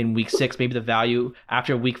him in week 6. Maybe the value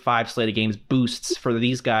after week 5 slate of games boosts for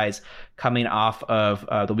these guys coming off of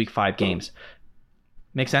the week 5 games.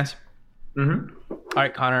 Make sense? Mm-hmm. All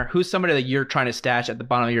right, Connor, who's somebody that you're trying to stash at the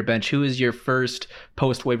bottom of your bench? Who is your first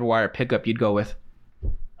post waiver wire pickup you'd go with?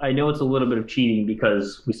 I know it's a little bit of cheating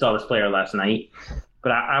because we saw this player last night.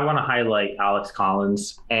 but I want to highlight Alex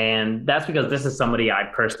Collins. And that's because this is somebody I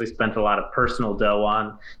personally spent a lot of personal dough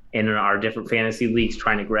on in our different fantasy leagues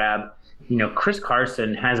trying to grab. Chris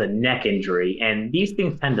Carson has a neck injury, and these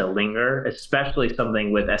things tend to linger, especially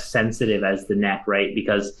something with as sensitive as the neck, right?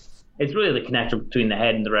 Because it's really the connection between the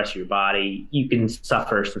head and the rest of your body. You can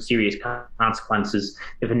suffer some serious consequences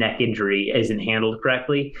if a neck injury isn't handled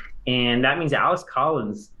correctly. And that means Alex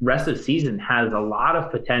Collins, rest of the season, has a lot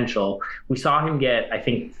of potential. We saw him get, I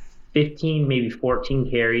think, 15, maybe 14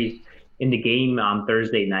 carries in the game on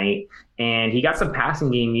Thursday night. And he got some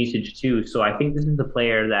passing game usage too. So I think this is the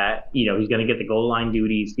player that, he's going to get the goal line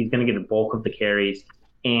duties. He's going to get the bulk of the carries.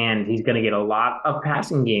 And he's going to get a lot of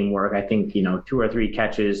passing game work. I think, 2 or 3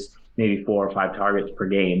 catches, maybe 4 or 5 targets per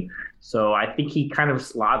game. So I think he kind of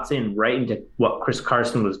slots in right into what Chris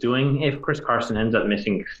Carson was doing if Chris Carson ends up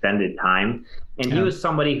missing extended time. And he was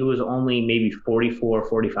somebody who was only maybe 44,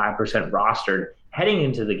 45% rostered heading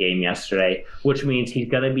into the game yesterday, which means he's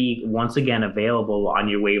going to be once again available on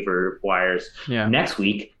your waiver wires next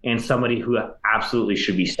week, and somebody who absolutely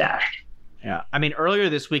should be stashed. Yeah, I mean, earlier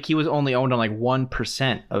this week he was only owned on like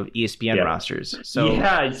 1% of ESPN rosters.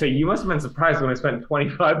 So so you must have been surprised when I spent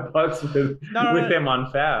 $25 with him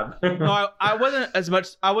on Fab. No, I wasn't as much.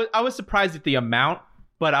 I was surprised at the amount,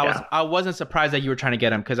 but I wasn't surprised that you were trying to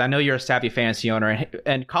get him because I know you're a savvy fantasy owner,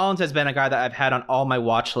 and Collins has been a guy that I've had on all my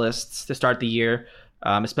watch lists to start the year,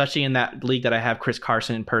 especially in that league that I have Chris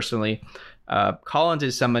Carson personally. Collins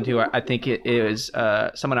is someone who I think it is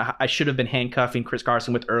someone I should have been handcuffing Chris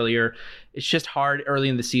Carson with earlier. It's just hard early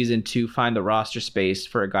in the season to find the roster space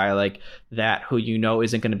for a guy like that who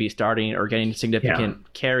isn't going to be starting or getting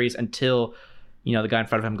significant carries until the guy in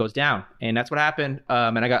front of him goes down, and that's what happened.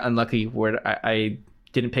 And I got unlucky where I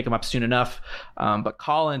didn't pick him up soon enough. But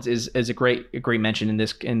Collins is a great mention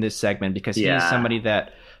in this segment because he is somebody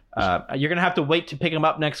that you're going to have to wait to pick him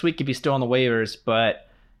up next week if he's still on the waivers, but.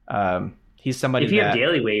 He's somebody if you have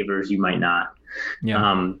daily waivers, you might not.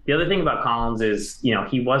 Yeah. The other thing about Collins is,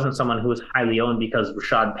 he wasn't someone who was highly owned because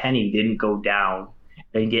Rashad Penny didn't go down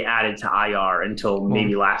and get added to IR until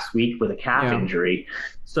maybe last week with a calf injury.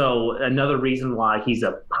 So another reason why he's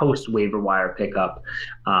a post waiver wire pickup.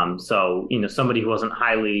 So, somebody who wasn't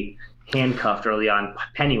highly handcuffed early on.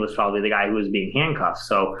 Penny was probably the guy who was being handcuffed.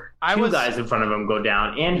 So two guys in front of him go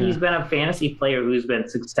down. And he's been a fantasy player who's been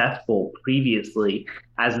successful previously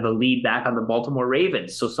as the lead back on the Baltimore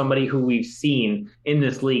Ravens. So somebody who we've seen in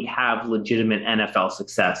this league have legitimate NFL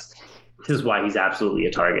success. This is why he's absolutely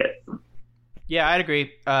a target. Yeah, I'd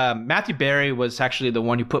agree. Matthew Berry was actually the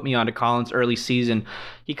one who put me onto Collins early season.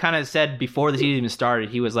 He kind of said before the season even started,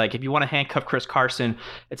 he was like, if you want to handcuff Chris Carson,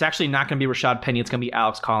 it's actually not going to be Rashad Penny. It's going to be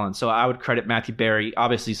Alex Collins. So I would credit Matthew Berry,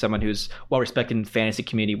 obviously someone who's well-respected in the fantasy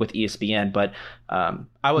community with ESPN. But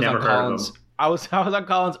I was on Collins. I was on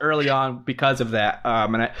Collins early on because of that.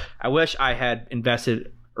 And I wish I had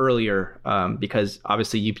invested earlier because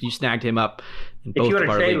obviously you snagged him up in both of our leagues. If you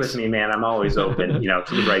want to trade with me, man, I'm always open,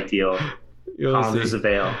 to the right deal. Collins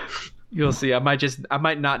avail. You'll see. I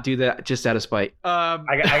might not do that just out of spite. I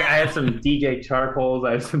have some DJ Chark holes.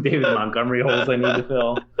 I have some David Montgomery holes I need to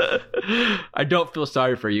fill. I don't feel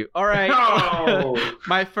sorry for you. All right. No.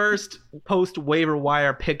 My first post waiver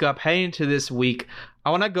wire pickup heading into this week,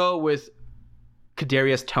 I want to go with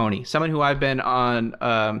Kadarius Toney, someone who I've been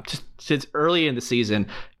on since early in the season.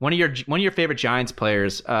 One of your favorite Giants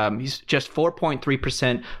players. He's just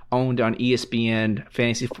 4.3% owned on ESPN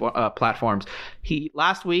fantasy platforms.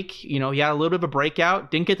 Last week, he had a little bit of a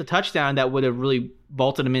breakout. Didn't get the touchdown that would have really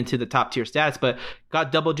vaulted him into the top tier stats, but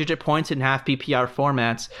got double-digit points in half PPR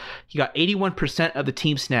formats. He got 81% of the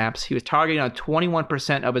team snaps. He was targeting on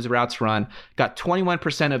 21% of his routes run. Got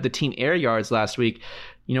 21% of the team air yards last week.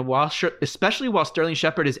 Especially while Sterling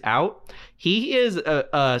Shepard is out, he is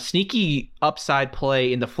a sneaky upside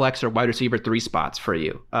play in the flex or wide receiver 3 spots for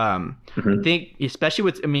you. I think, especially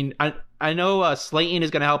with, I know Slayton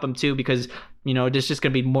is going to help him too because, there's just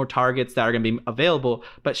going to be more targets that are going to be available.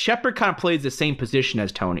 But Shepard kind of plays the same position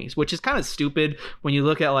as Toney's, which is kind of stupid when you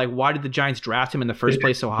look at why did the Giants draft him in the first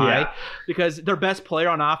place so high? Yeah. Because their best player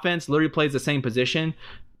on offense literally plays the same position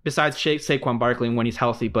besides Saquon Barkley when he's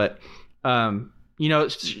healthy. But,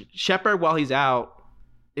 Shepard, while he's out,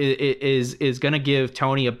 is going to give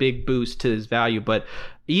Toney a big boost to his value. But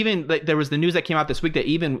even there was the news that came out this week that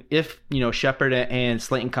even if Shepard and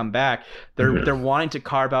Slayton come back, they're wanting to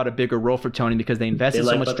carve out a bigger role for Toney because they invested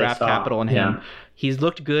so much draft capital in him. He's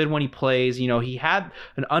looked good when he plays. He had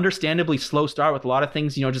an understandably slow start with a lot of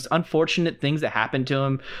things, just unfortunate things that happened to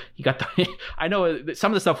him. He got I know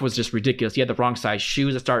some of the stuff was just ridiculous. He had the wrong size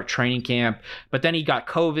shoes to start training camp, but then he got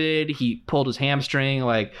COVID. He pulled his hamstring.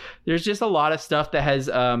 Like, there's just a lot of stuff that has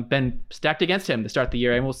been stacked against him to start the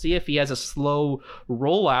year. And we'll see if he has a slow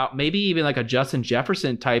rollout, maybe even like a Justin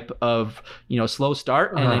Jefferson type of, slow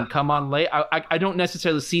start and then come on late. I don't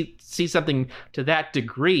necessarily see something to that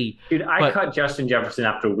degree. Dude, I cut Justin Jefferson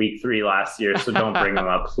after week 3 last year, so don't bring him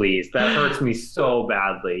up, please. That hurts me so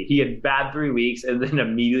badly. He had bad 3 weeks, and then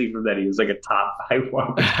immediately from that, he was like a top 5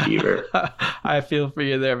 wide receiver. I feel for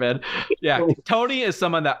you there, man. Yeah, Tony is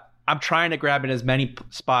someone that I'm trying to grab in as many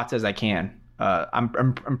spots as I can.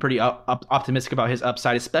 I'm pretty optimistic about his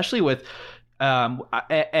upside, especially with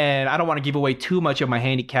and I don't want to give away too much of my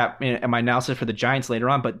handicap and my analysis for the Giants later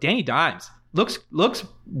on, but Danny Dimes looks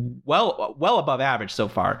well above average so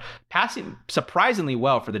far, passing surprisingly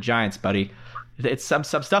well for the Giants, buddy. It's some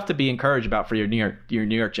stuff to be encouraged about for your New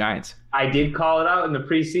York Giants. I did call it out in the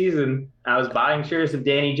preseason. I was buying shares of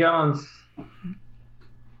Danny Jones.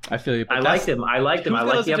 I feel you. I liked him. I like the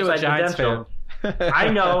upside potential. I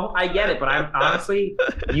know, I get it, but I'm honestly,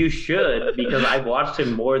 you should, because I've watched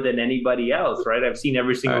him more than anybody else, right? I've seen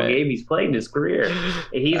every single game he's played in his career.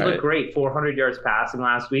 He's looked great, 400 yards passing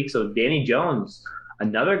last week. So Danny Jones,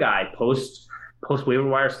 another guy, post waiver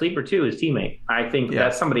wire sleeper too, his teammate. I think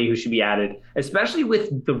that's somebody who should be added, especially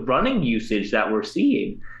with the running usage that we're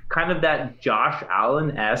seeing. Kind of that Josh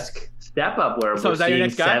Allen-esque step up where we're seeing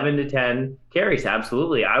 7 to 10 carries.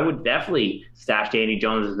 Absolutely. I would definitely stash Danny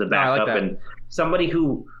Jones as a backup and somebody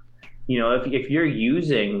who, if you're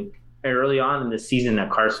using early on in the season a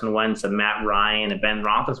Carson Wentz, a Matt Ryan, a Ben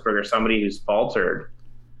Roethlisberger, somebody who's faltered,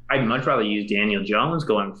 I'd much rather use Daniel Jones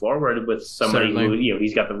going forward with somebody who,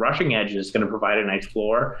 he's got the rushing edge that's going to provide a nice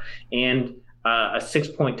floor, and a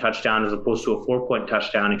 6-point touchdown as opposed to a 4-point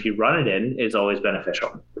touchdown, if you run it in, is always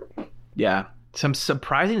beneficial. Yeah. Some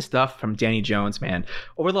surprising stuff from Danny Jones, man.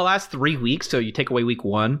 Over the last 3 weeks, so you take away week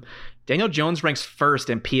 1, Daniel Jones ranks first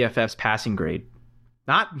in PFF's passing grade.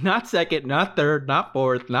 Not second, not third, not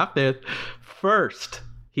fourth, not fifth. First.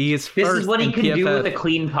 He is first. This is what he can PFF. do with a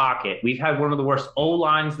clean pocket. We've had one of the worst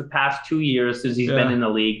O-lines the past 2 years since he's been in the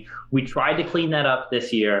league. We tried to clean that up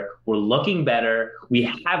this year. We're looking better. We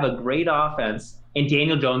have a great offense, and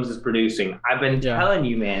Daniel Jones is producing. I've been telling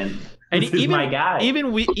you, man. And this is my guy.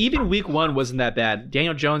 Even week 1 wasn't that bad.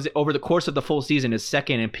 Daniel Jones, over the course of the full season, is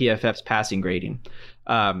second in PFF's passing grading.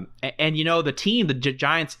 And the team, the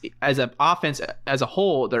Giants, as an offense as a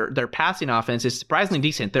whole, their passing offense is surprisingly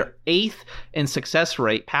decent. They're 8th in success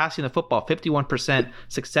rate passing the football, 51%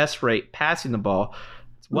 success rate passing the ball.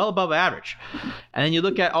 It's well above average. And then you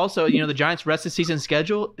look at also, the Giants' rest of the season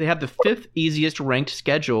schedule. They have the 5th easiest ranked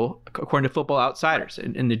schedule according to Football Outsiders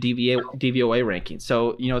in the DVOA ranking.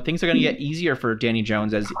 So, things are going to get easier for Danny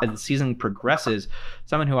Jones as the season progresses.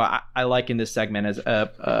 Someone who I like in this segment as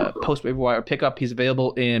a post waiver wire pickup. He's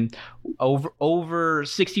available in over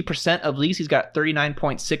 60% of leagues. He's got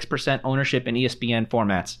 39.6% ownership in ESPN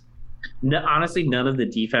formats. No, honestly, none of the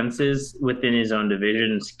defenses within his own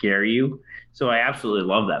division scare you. So I absolutely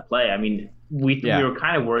love that play. I mean, we were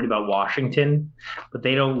kind of worried about Washington, but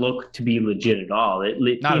they don't look to be legit at all. It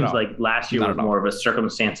seems like last year was more of a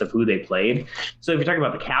circumstance of who they played. So if you're talking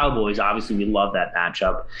about the Cowboys, obviously we love that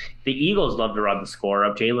matchup. The Eagles love to run the score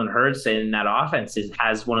up. Jalen Hurts and that offense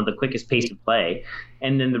has one of the quickest pace to play.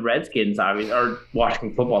 And then the Redskins, obviously, or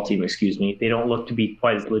Washington football team, they don't look to be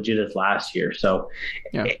quite as legit as last year. So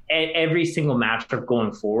every single matchup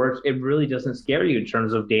going forward, it really doesn't scare you in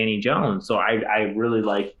terms of Danny Jones. So I really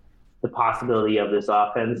like the possibility of this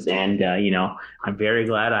offense. And, I'm very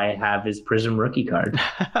glad I have his Prism rookie card.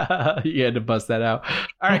 You had to bust that out.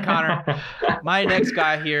 All right, Connor, my next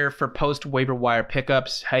guy here for post waiver wire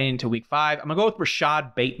pickups heading into week 5, I'm going to go with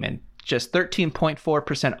Rashad Bateman. Just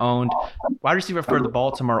 13.4% owned. Wide receiver for the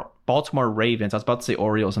Baltimore Ravens. I was about to say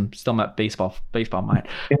Orioles. I'm still not baseball mind.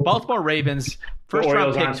 Baltimore Ravens. First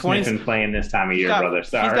round pick. 20 playing this time of year, brother.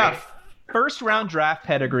 Sorry. He's got first round draft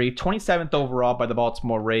pedigree. 27th overall by the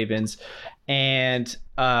Baltimore Ravens, and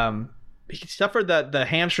he suffered the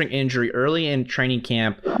hamstring injury early in training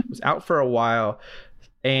camp. Was out for a while.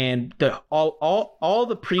 And all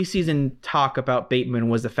the preseason talk about Bateman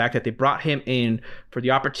was the fact that they brought him in for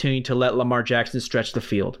the opportunity to let Lamar Jackson stretch the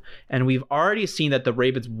field. And we've already seen that the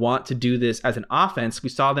Ravens want to do this as an offense. We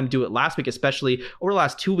saw them do it last week, especially over the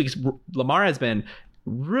last 2 weeks. Lamar has been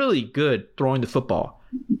really good throwing the football.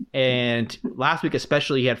 And last week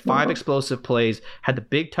especially, he had 5 explosive plays, had the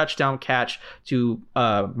big touchdown catch to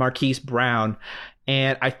Marquise Brown.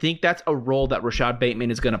 And I think that's a role that Rashad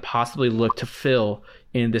Bateman is going to possibly look to fill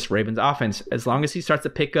in this Ravens offense. As long as he starts to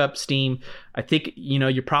pick up steam, I think,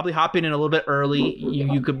 you're probably hopping in a little bit early.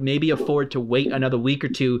 You could maybe afford to wait another week or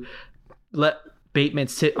two, let Bateman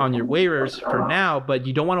sit on your waivers for now, but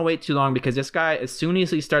you don't want to wait too long, because this guy, as soon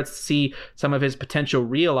as he starts to see some of his potential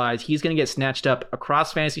realize, he's going to get snatched up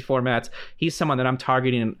across fantasy formats. He's someone that I'm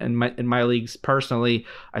targeting in my leagues personally.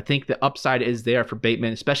 I think the upside is there for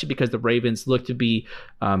Bateman, especially because the Ravens look to be,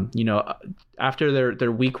 after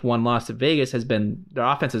their week 1 loss to Vegas, their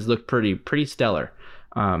offense has looked pretty stellar.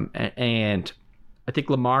 And I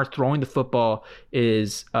think Lamar throwing the football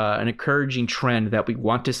is an encouraging trend that we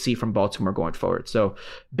want to see from Baltimore going forward. So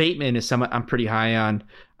Bateman is someone I'm pretty high on.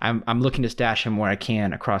 I'm looking to stash him where I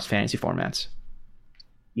can across fantasy formats.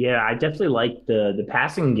 Yeah, I definitely like the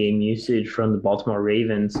passing game usage from the Baltimore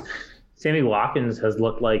Ravens. Sammy Watkins has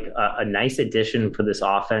looked like a nice addition for this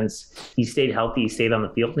offense. He stayed healthy, he stayed on the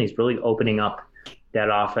field, and he's really opening up that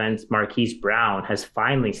offense. Marquise Brown has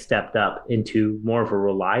finally stepped up into more of a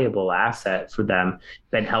reliable asset for them.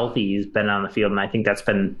 Been healthy, he's been on the field, and I think that's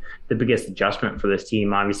been the biggest adjustment for this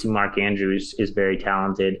team. Obviously, Mark Andrews is very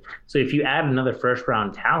talented. So if you add another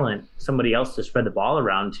first-round talent, somebody else to spread the ball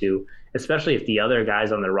around to, especially if the other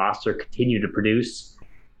guys on the roster continue to produce,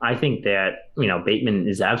 I think that, Bateman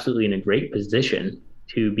is absolutely in a great position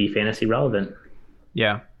to be fantasy relevant.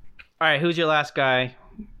 Yeah. All right, who's your last guy?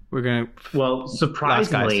 Well,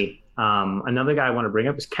 surprisingly, another guy I want to bring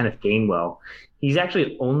up is Kenneth Gainwell. He's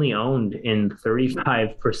actually only owned in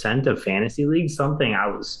 35% of fantasy leagues, something I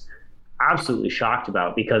was absolutely shocked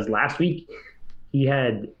about, because last week he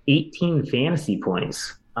had 18 fantasy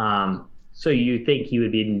points. So you think he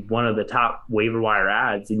would be in one of the top waiver wire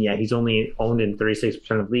ads, and yet he's only owned in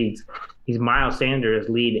 36% of leagues. He's Miles Sanders'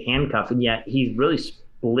 lead handcuff, and yet he's really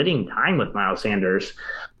splitting time with Miles Sanders.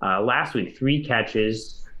 Last week, 3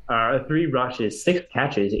 rushes, 6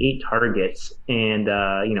 catches, 8 targets, and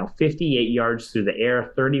 58 yards through the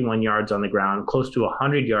air, 31 yards on the ground, close to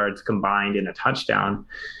 100 yards combined in a touchdown.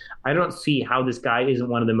 I don't see how this guy isn't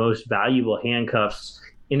one of the most valuable handcuffs,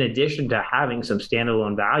 in addition to having some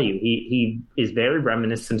standalone value. He is very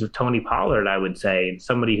reminiscent of Tony Pollard, I would say,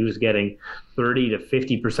 somebody who's getting 30 to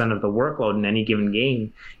 50% of the workload in any given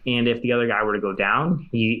game. And if the other guy were to go down,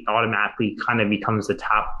 he automatically kind of becomes the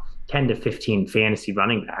top 10 to 15 fantasy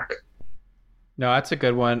running back. No, that's a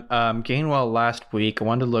good one. Gainwell last week, I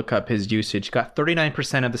wanted to look up his usage. Got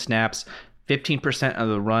 39% of the snaps, 15% of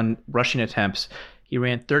the rushing attempts. He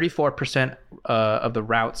ran 34% of the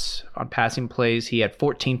routes on passing plays. He had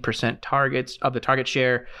 14% targets of the target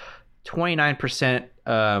share.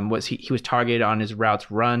 29% he was targeted on his routes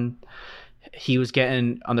run. He was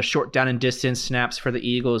getting on the short down and distance snaps for the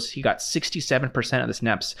Eagles. He got 67% of the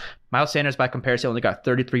snaps. Miles Sanders, by comparison, only got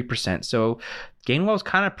 33%. So Gainwell's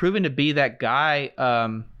kind of proven to be that guy.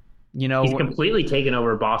 He's completely taken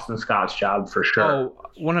over Boston Scott's job for sure. Oh,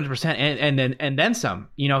 100%, and then some.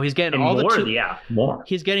 He's getting and all more, more.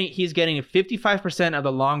 He's getting 55% of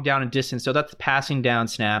the long down and distance, so that's passing down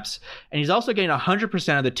snaps, and he's also getting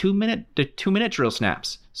 100% of the 2-minute drill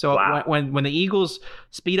snaps. So wow. when the Eagles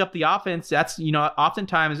speed up the offense, that's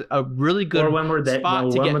oftentimes a really good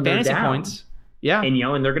spot to get fantasy points. Yeah, and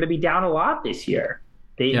they're going to be down a lot this year.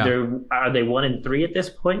 Are they 1-3 at this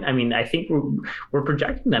point? I mean, I think we're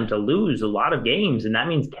projecting them to lose a lot of games, and that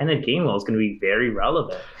means Kenneth Gainwell is going to be very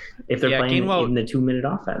relevant if they're playing in the 2-minute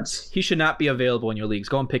offense. He should not be available in your leagues.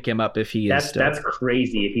 Go and pick him up if he is. That's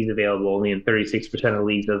crazy if he's available only in 36% of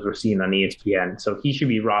leagues, as we're seeing on ESPN. So he should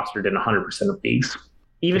be rostered in 100% of leagues,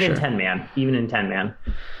 even in 10-man.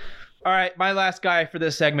 All right, my last guy for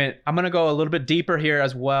this segment. I'm going to go a little bit deeper here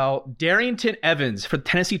as well. Darrynton Evans for the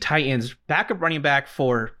Tennessee Titans, backup running back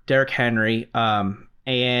for Derrick Henry.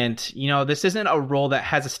 And this isn't a role that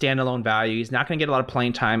has a standalone value. He's not going to get a lot of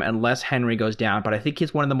playing time unless Henry goes down. But I think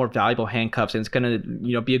he's one of the more valuable handcuffs, and it's going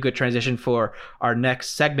to be a good transition for our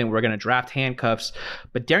next segment. We're going to draft handcuffs.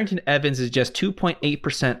 But Darrynton Evans is just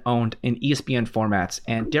 2.8% owned in ESPN formats,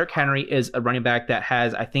 and Derrick Henry is a running back that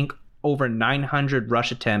has, I think, over 900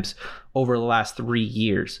 rush attempts over the last 3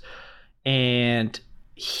 years. And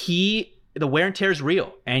the wear and tear is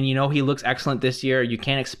real. And, he looks excellent this year. You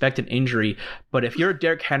can't expect an injury. But if you're a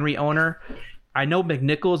Derrick Henry owner, I know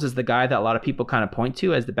McNichols is the guy that a lot of people kind of point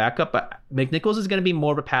to as the backup, but McNichols is going to be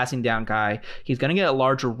more of a passing down guy. He's going to get a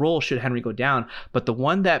larger role should Henry go down. But the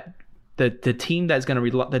one that the team that's going to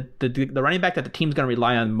rely, the running back that the team's going to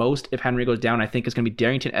rely on most if Henry goes down, I think is going to be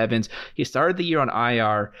Darrynton Evans. He started the year on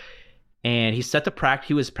IR. And he's set to practice.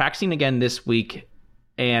 He was practicing again this week.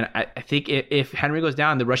 And I think if Henry goes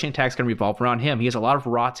down, the rushing attack is going to revolve around him. He has a lot of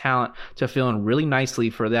raw talent to fill in really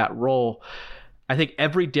nicely for that role. I think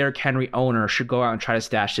every Derrick Henry owner should go out and try to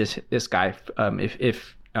stash this guy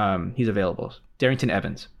if he's available. Darrington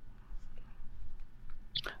Evans.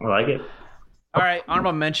 I like it. All right,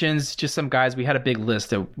 honorable mentions, just some guys. We had a big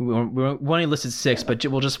list. We only listed 6, but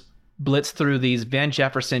we'll just blitz through these. Van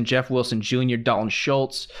Jefferson, Jeff Wilson Jr., Dalton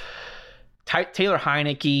Schultz, Taylor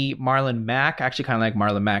Heineke, Marlon Mack. I actually kind of like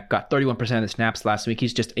Marlon Mack. Got 31% of the snaps last week.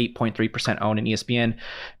 He's just 8.3% owned in ESPN.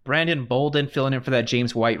 Brandon Bolden filling in for that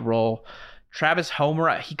James White role. Travis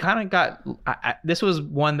Homer, he kind of got this was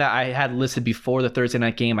one that I had listed before the Thursday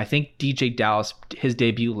night game. I think DJ Dallas, his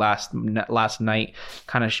debut last night,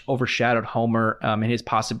 kind of overshadowed Homer and his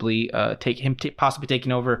possibly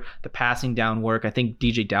taking over the passing down work. I think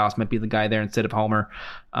DJ Dallas might be the guy there instead of Homer.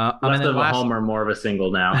 Less of a Homer, more of a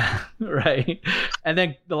single now. Right. And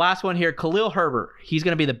then the last one here, Khalil Herbert. He's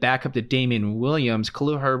going to be the backup to Damian Williams.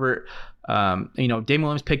 Khalil Herbert, Damian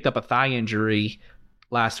Williams picked up a thigh injury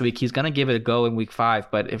last week. He's going to give it a go in week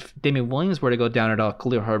 5, but if Damian Williams were to go down at all,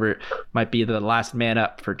 Khalil Herbert might be the last man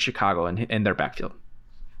up for Chicago in their backfield.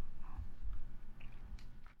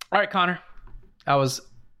 All right, Connor. That was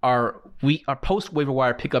our post waiver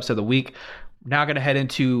wire pickups of the week. We're now going to head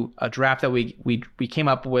into a draft that we came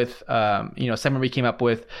up with, segment we came up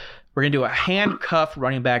with. We're going to do a handcuff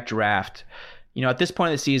running back draft. At this point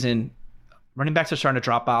of the season, running backs are starting to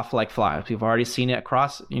drop off like flies. We've already seen it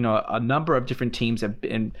across, a number of different teams have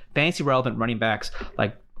been fantasy relevant running backs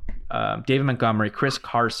like David Montgomery, Chris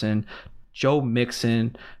Carson, Joe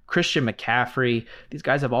Mixon, Christian McCaffrey. These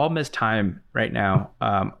guys have all missed time right now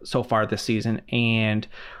so far this season, and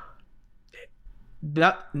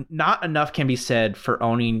not enough can be said for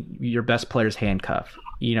owning your best player's handcuff.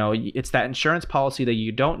 It's that insurance policy that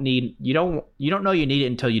you don't need. You don't know you need it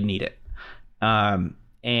until you need it.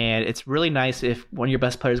 And it's really nice if one of your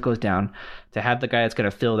best players goes down to have the guy that's going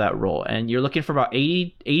to fill that role. And you're looking for about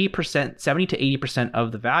 80%, 70 to 80%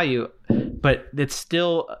 of the value. But it's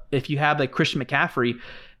still, if you have like Christian McCaffrey,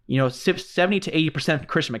 70 to 80% of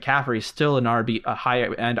Christian McCaffrey is still a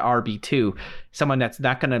higher end RB2. Someone that's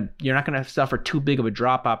you're not going to suffer too big of a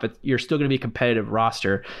drop off. You're still going to be a competitive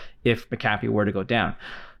roster if McCaffrey were to go down.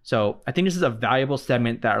 So I think this is a valuable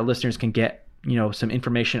segment that our listeners can get some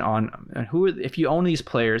information on if you own these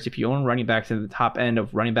players, if you own running backs at the top end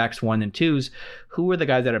of running backs 1 and 2s, who are the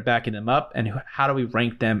guys that are backing them up and how do we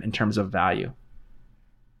rank them in terms of value?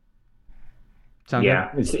 Sound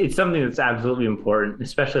good? It's something that's absolutely important,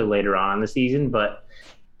 especially later on in the season, but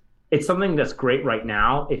it's something that's great right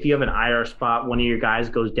now. If you have an IR spot, one of your guys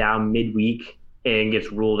goes down midweek and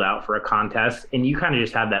gets ruled out for a contest, and you kind of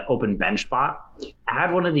just have that open bench spot,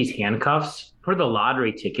 add one of these handcuffs for the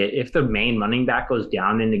lottery ticket. If the main running back goes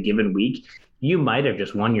down in a given week, you might have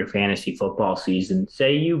just won your fantasy football season.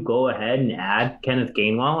 Say you go ahead and add Kenneth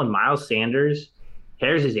Gainwell and Miles Sanders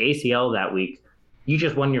tears his ACL that week. You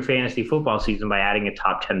just won your fantasy football season by adding a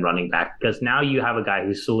top 10 running back, because now you have a guy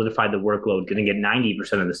who's solidified the workload, going to get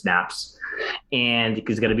 90% of the snaps, and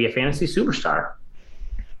is going to be a fantasy superstar.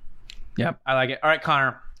 Yeah, I like it. All right,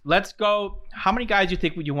 Connor, let's go. How many guys do you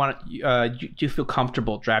think you want? Do you feel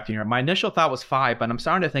comfortable drafting here? My initial thought was 5, but I'm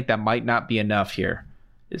starting to think that might not be enough here.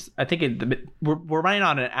 I think we're running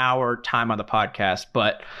on an hour time on the podcast,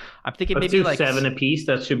 but I'm thinking Let's maybe do like 7 apiece.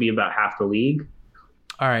 That should be about half the league.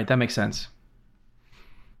 All right, that makes sense.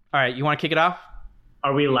 All right, you want to kick it off?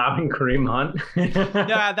 Are we allowing Kareem Hunt?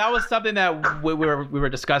 Yeah, that was something that we were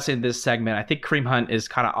discussing in this segment. I think Kareem Hunt is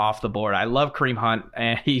kind of off the board. I love Kareem Hunt,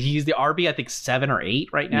 and he's the RB, I think 7 or 8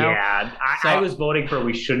 right now. Yeah, I was voting for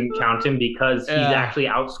we shouldn't count him because he's actually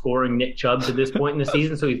outscoring Nick Chubb to this point in the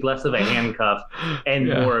season, so he's less of a handcuff and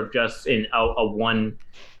more of just a one,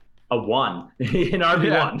 an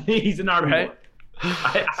RB1. Yeah. He's an RB1. Right?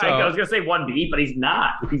 I was going to say 1B, but he's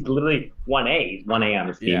not. He's literally 1A. He's 1A on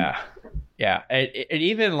his team. Yeah. Yeah, it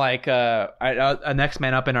even like a next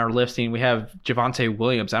man up in our listing, we have Javonte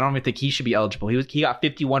Williams. I don't even think he should be eligible. He got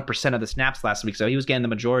 51% of the snaps last week, so he was getting the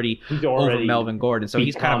majority over Melvin Gordon. So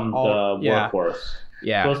he's kind of all the workhorse.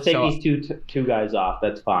 Yeah. So let's take these two guys off.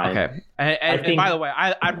 That's fine. Okay. And by the way,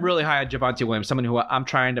 I'm really high on Javonte Williams, someone who I'm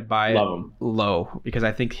trying to buy low because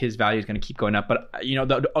I think his value is going to keep going up. But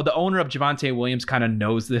the owner of Javonte Williams kind of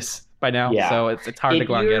knows this by now, so it's hard to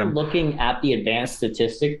go out and get him. If you're looking at the advanced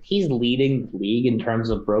statistic, he's leading the league in terms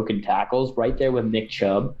of broken tackles, right there with Nick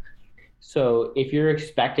Chubb. So if you're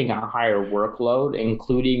expecting a higher workload,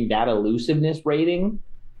 including that elusiveness rating,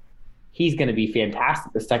 he's going to be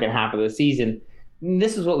fantastic the second half of the season. And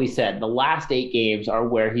this is what we said. The last 8 games are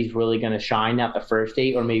where he's really going to shine, not the first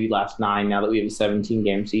 8 or maybe last 9 now that we have a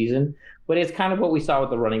 17-game season. But it's kind of what we saw with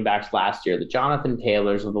the running backs last year, the Jonathan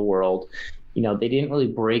Taylors of the world. they didn't really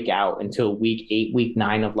break out until week 8, week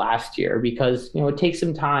 9 of last year because, it takes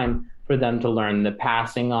some time for them to learn the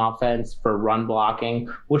passing offense, for run blocking,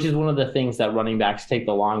 which is one of the things that running backs take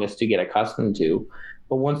the longest to get accustomed to.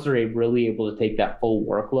 But once they're really able to take that full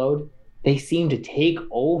workload, they seem to take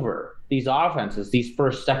over these offenses, these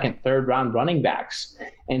first, second, third round running backs.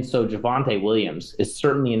 And so Javonte Williams is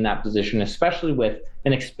certainly in that position, especially with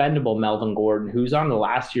an expendable Melvin Gordon, who's on the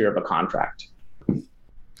last year of a contract.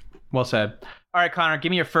 Well said. All right, Connor, give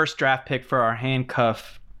me your first draft pick for our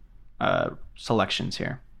handcuff selections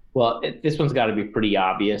here. Well, this one's got to be pretty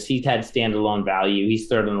obvious. He's had standalone value. He's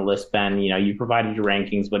third on the list, Ben. You provided your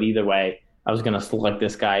rankings, but either way, I was going to select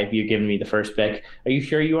this guy if you're giving me the first pick. Are you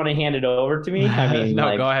sure you want to hand it over to me?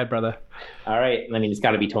 No, go ahead, brother. All right. It's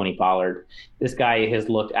got to be Tony Pollard. This guy has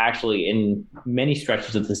looked actually in many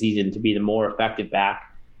stretches of the season to be the more effective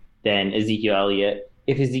back than Ezekiel Elliott.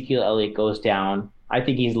 If Ezekiel Elliott goes down, I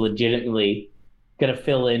think he's legitimately going to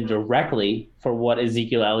fill in directly for what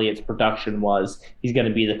Ezekiel Elliott's production was. He's going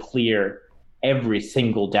to be the clear every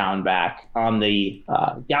single down back on the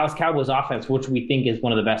Dallas Cowboys offense, which we think is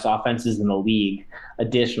one of the best offenses in the league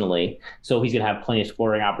additionally. So he's going to have plenty of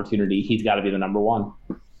scoring opportunity. He's got to be the number one.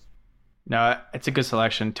 No, it's a good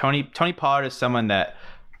selection. Tony Pollard is someone that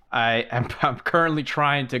I'm currently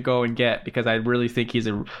trying to go and get because I really think he's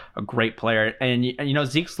a great player. And,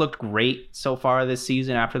 Zeke's looked great so far this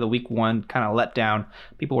season after the week 1 kind of let down.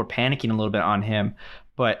 People were panicking a little bit on him,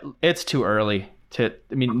 but it's too early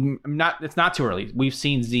it's not too early. We've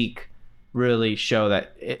seen Zeke really show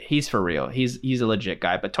that he's for real. He's a legit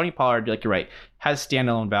guy. But Tony Pollard, like you're right, has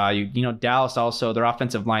standalone value. Dallas also, their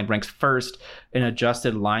offensive line ranks first in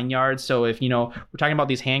adjusted line yards. So if, we're talking about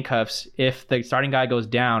these handcuffs, if the starting guy goes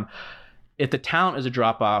down, if the talent is a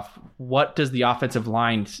drop off, what does the offensive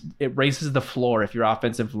line, it raises the floor if your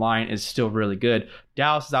offensive line is still really good.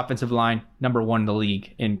 Dallas's offensive line, number 1 in the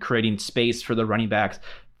league in creating space for the running backs.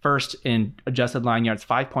 First in adjusted line yards,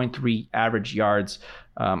 5.3 average yards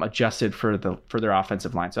adjusted for their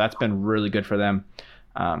offensive line. So that's been really good for them.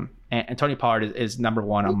 And Tony Pollard is number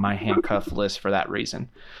 1 on my handcuff list for that reason.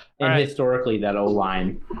 And historically, that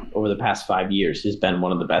O-line over the past 5 years has been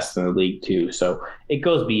one of the best in the league too. So it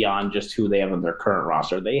goes beyond just who they have on their current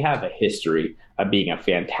roster. They have a history of being a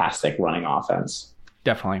fantastic running offense.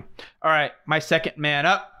 Definitely. All right, my second man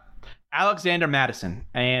up, Alexander Mattison.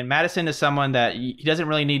 And Mattison is someone that he doesn't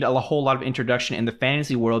really need a whole lot of introduction in the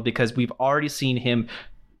fantasy world because we've already seen him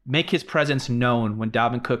make his presence known when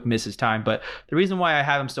Dalvin Cook misses time. But the reason why I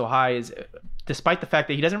have him so high is despite the fact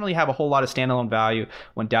that he doesn't really have a whole lot of standalone value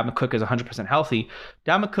when Dalvin Cook is 100% healthy,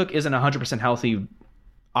 Dalvin Cook isn't 100% healthy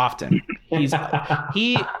often. I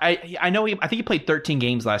think he played 13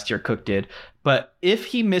 games last year, Cook did. But if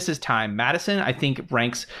he misses time, Mattison, I think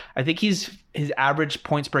his average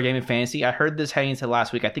points per game in fantasy. I heard this heading into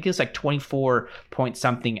last week. I think it's like 24 point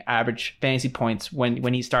something average fantasy points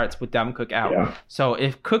when he starts with Dalvin Cook out. Yeah. So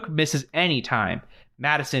if Cook misses any time,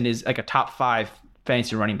 Mattison is like a top 5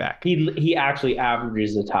 fantasy running back. He actually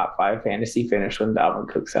averages a top 5 fantasy finish when Dalvin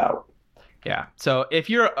Cook's out. Yeah. So if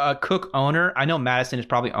you're a Cook owner, I know Mattison is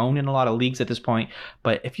probably owned in a lot of leagues at this point,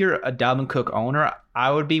 but if you're a Dalvin Cook owner, I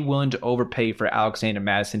would be willing to overpay for Alexander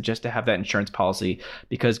Mattison just to have that insurance policy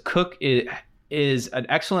because Cook is an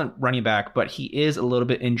excellent running back, but he is a little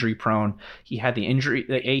bit injury prone. He had the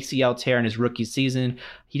ACL tear in his rookie season.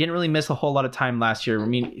 He didn't really miss a whole lot of time last year.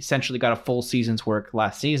 Essentially got a full season's work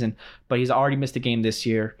last season, but he's already missed a game this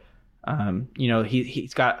year.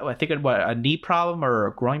 He's got, I think, a knee problem or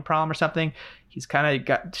a groin problem or something. He's kind of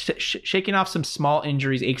got shaking off some small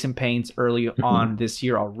injuries, aches and pains early on this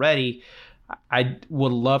year already. I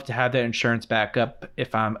would love to have that insurance back up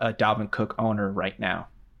if I'm a Dalvin Cook owner right now.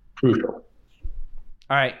 Crucial.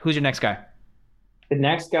 All right, who's your next guy? The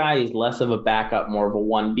next guy is less of a backup, more of a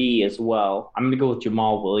 1B as well. I'm going to go with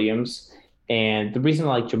Jamal Williams. And the reason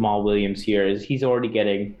I like Jamal Williams here is he's already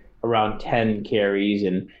getting around 10 carries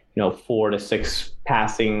and 4 to 6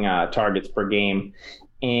 passing targets per game.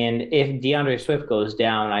 And if DeAndre Swift goes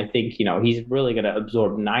down, I think, he's really going to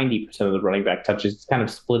absorb 90% of the running back touches. It's kind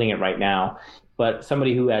of splitting it right now. But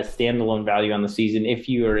somebody who has standalone value on the season, if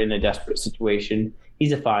you are in a desperate situation,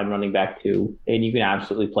 he's a fine running back too. And you can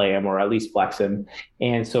absolutely play him or at least flex him.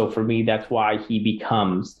 And so for me, that's why he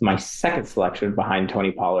becomes my second selection behind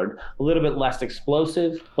Tony Pollard. A little bit less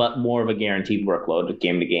explosive, but more of a guaranteed workload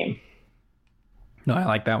game to game. No, I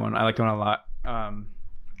like that one. I like that one a lot.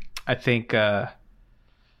 I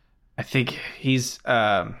think he's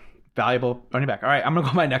valuable running back. All right, I'm gonna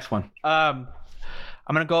go my next one. I'm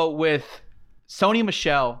gonna go with Sony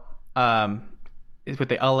Michel. is with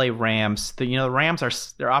the LA Rams. The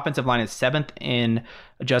Rams their offensive line is 7th in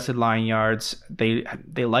adjusted line yards. They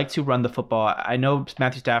like to run the football. I know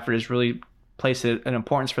Matthew Stafford has really placed an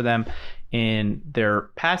importance for them in their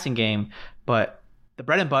passing game, but the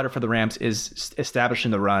bread and butter for the Rams is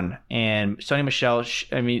establishing the run. And Sony Michel,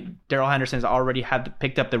 Darrell Henderson's already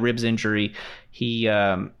picked up the ribs injury. He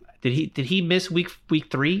did he miss week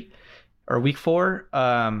 3 or week 4?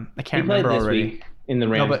 I can't remember this already. Week in the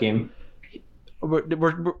Rams game. But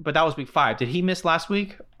that was week 5. Did he miss last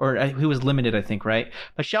week? Or he was limited, I think, right?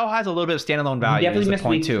 Michel has a little bit of standalone value. He definitely missed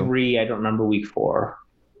week 3. I don't remember week 4.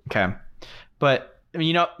 Okay. But,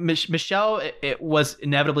 Michel, it was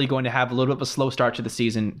inevitably going to have a little bit of a slow start to the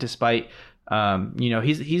season, despite,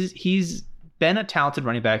 he's been a talented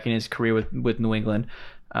running back in his career with New England.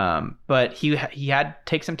 But he had to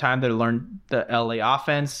take some time to learn the LA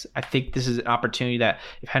offense. I think this is an opportunity that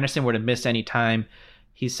if Henderson were to miss any time,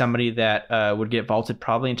 he's somebody that would get vaulted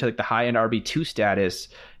probably into like the high-end RB2 status,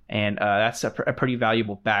 and that's a pretty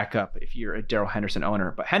valuable backup if you're a Darrell Henderson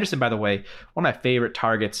owner. But Henderson, by the way, one of my favorite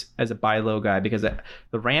targets as a buy low guy, because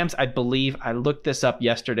the Rams, I believe, I looked this up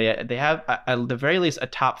yesterday, they have at the very least a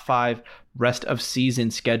top 5 rest of season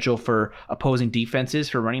schedule for opposing defenses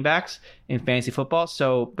for running backs in fantasy football.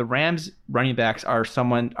 So the Rams running backs are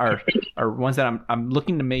ones that I'm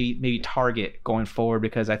looking to maybe target going forward,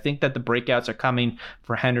 because I think that the breakouts are coming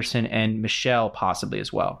for Henderson and Michel possibly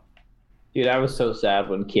as well. Dude, I was so sad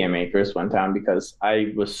when Cam Akers went down, because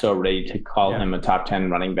I was so ready to call him a top 10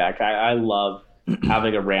 running back. I love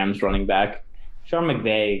having a Rams running back. Sean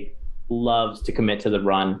McVay loves to commit to the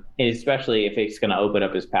run, especially if it's going to open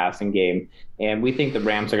up his passing game. And we think the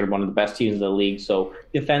Rams are going to be one of the best teams in the league. So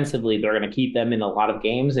defensively, they're going to keep them in a lot of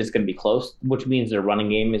games. It's going to be close, which means their running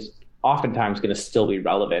game is oftentimes going to still be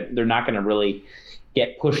relevant. They're not going to really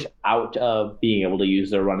get pushed out of being able to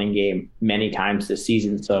use their running game many times this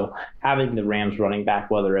season. So having the Rams running back,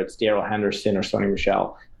 whether it's Darrell Henderson or Sony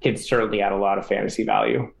Michel, can certainly add a lot of fantasy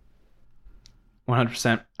value.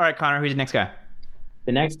 100%. All right, Connor, who's the next guy?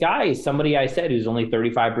 The next guy is somebody I said who's only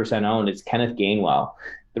 35% owned. It's Kenneth Gainwell.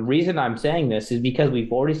 The reason I'm saying this is because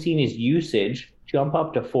we've already seen his usage jump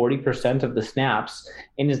up to 40% of the snaps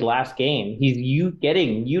in his last game. He's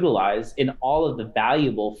getting utilized in all of the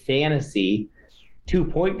valuable fantasy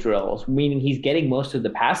 2-point drills, meaning he's getting most of the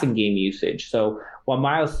passing game usage. So while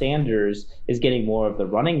Miles Sanders is getting more of the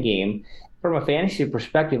running game, from a fantasy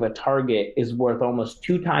perspective, a target is worth almost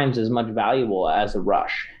 2 times as much valuable as a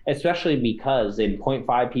rush, especially because in 0.5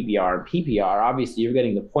 PPR and PPR, obviously you're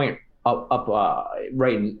getting the point up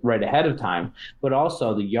right ahead of time, but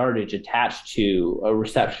also the yardage attached to a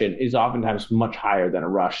reception is oftentimes much higher than a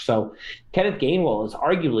rush. So Kenneth Gainwell is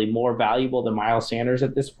arguably more valuable than Miles Sanders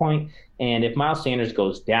at this point. And if Miles Sanders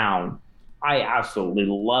goes down, I absolutely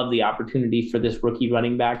love the opportunity for this rookie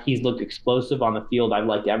running back. He's looked explosive on the field. I've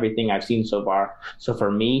liked everything I've seen so far. So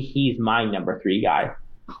for me, he's my number 3 guy.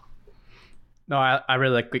 No, I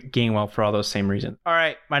really like Gainwell for all those same reasons. All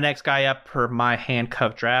right, my next guy up for my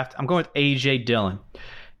handcuff draft, I'm going with A.J. Dillon.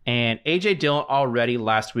 And A.J. Dillon already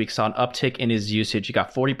last week saw an uptick in his usage. He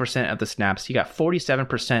got 40% of the snaps. He got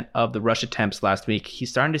 47% of the rush attempts last week. He's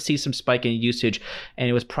starting to see some spike in usage, and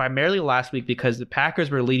it was primarily last week because the Packers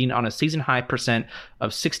were leading on a season high percent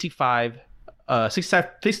of 65.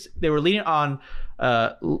 They were leading on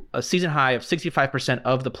a season high of 65%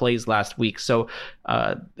 of the plays last week. So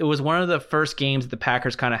it was one of the first games the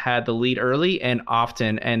Packers kind of had the lead early and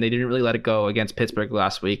often, and they didn't really let it go against Pittsburgh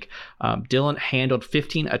last week. Dillon handled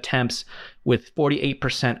 15 attempts with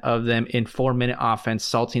 48% of them in 4-minute offense,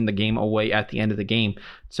 salting the game away at the end of the game.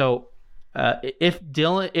 So if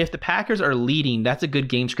the Packers are leading, that's a good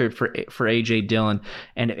game script for AJ Dillon.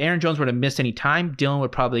 And if Aaron Jones were to miss any time, Dillon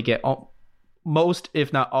would probably get most,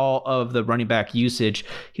 if not all, of the running back usage.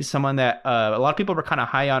 He's someone that a lot of people were kind of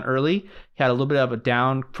high on early. He had a little bit of a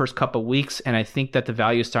down first couple of weeks, and I think that the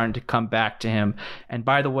value is starting to come back to him. And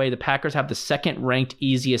by the way, the Packers have the second-ranked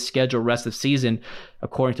easiest schedule rest of season,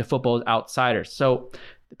 according to Football Outsiders. So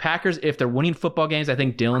the Packers, if they're winning football games, I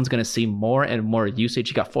think Dillon's going to see more and more usage.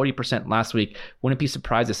 He got 40% last week. Wouldn't be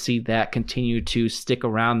surprised to see that continue to stick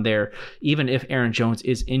around there, even if Aaron Jones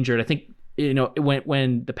is injured. I think,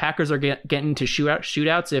 when the Packers are getting to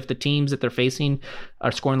shootouts, if the teams that they're facing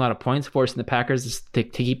are scoring a lot of points, forcing the Packers to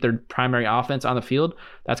keep their primary offense on the field,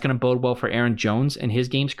 that's going to bode well for Aaron Jones and his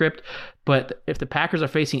game script. But if the Packers are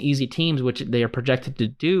facing easy teams, which they are projected to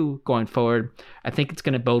do going forward, I think it's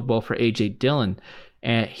going to bode well for A.J. Dillon.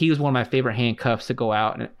 And he was one of my favorite handcuffs to go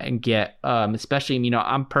out and get, especially,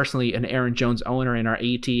 I'm personally an Aaron Jones owner in our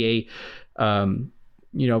ATA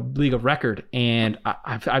league of record. And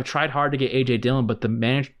I've tried hard to get AJ Dillon, but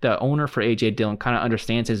the owner for AJ Dillon kind of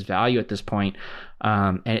understands his value at this point.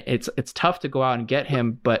 And it's tough to go out and get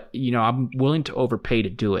him, but I'm willing to overpay to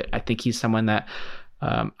do it. I think he's someone that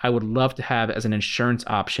I would love to have as an insurance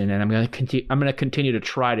option, and I'm going to continue to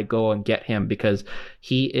try to go and get him because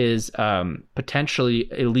he is potentially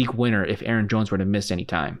a league winner if Aaron Jones were to miss any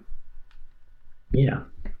time. Yeah,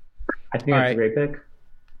 I think that's a great pick.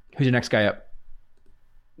 Who's your next guy up?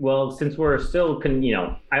 Well, since we're still,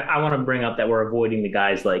 I want to bring up that we're avoiding the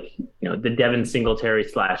guys like, the Devin Singletary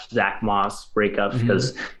 / Zach Moss breakups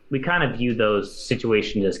because we kind of view those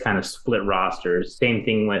situations as kind of split rosters. Same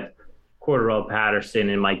thing with Cordarrelle Patterson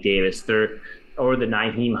and Mike Davis. Or the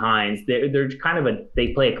Nyheim Hines. They're kind of they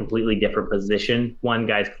play a completely different position. One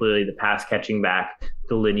guy's clearly the pass catching back,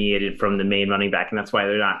 delineated from the main running back, and that's why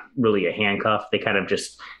they're not really a handcuff. They kind of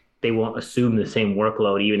they won't assume the same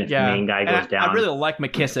workload even if the main guy goes down. I really like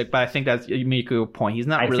McKissic, but I think you make a good point. He's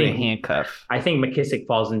not really a handcuff. I think McKissic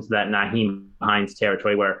falls into that Nyheim Hines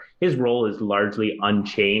territory where his role is largely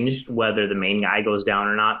unchanged, whether the main guy goes down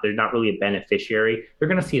or not. They're not really a beneficiary. They're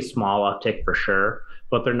going to see a small uptick for sure,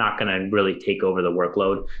 but they're not going to really take over the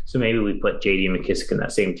workload. So maybe we put JD McKissic in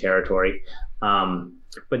that same territory.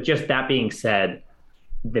 But just that being said,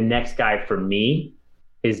 the next guy for me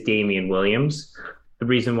is Damian Williams. The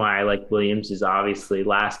reason why I like Williams is obviously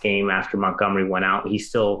last game after Montgomery went out, he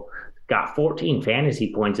still got 14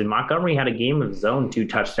 fantasy points, and Montgomery had a game of his own, 2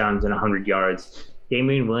 touchdowns and 100 yards.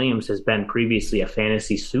 Damian Williams has been previously a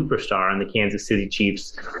fantasy superstar on the Kansas City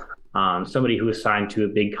Chiefs, somebody who was signed to a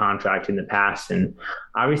big contract in the past. And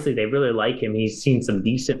obviously they really like him. He's seen some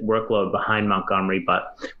decent workload behind Montgomery,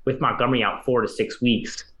 but with Montgomery out 4 to 6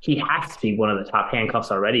 weeks, he has to be one of the top handcuffs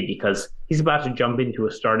already because he's about to jump into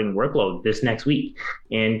a starting workload this next week.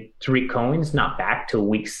 And Tariq Cohen's not back till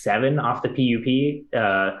week 7 off the PUP.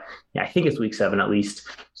 I think it's week 7 at least.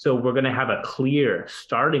 So we're going to have a clear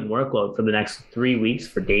starting workload for the next 3 weeks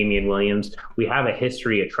for Damian Williams. We have a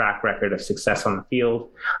history, a track record of success on the field.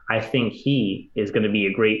 I think he is going to be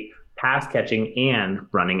a great pass catching and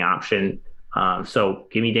running option. So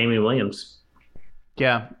give me Damian Williams.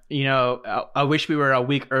 Yeah, I wish we were a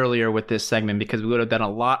week earlier with this segment because we would have done a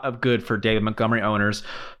lot of good for David Montgomery owners.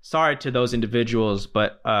 Sorry to those individuals,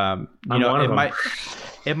 but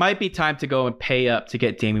it might be time to go and pay up to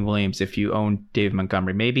get Damian Williams if you own David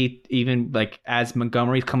Montgomery. Maybe even like as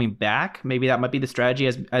Montgomery's coming back, maybe that might be the strategy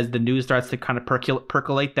as the news starts to kind of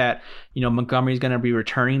percolate that Montgomery's going to be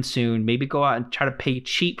returning soon. Maybe go out and try to pay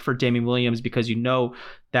cheap for Damian Williams because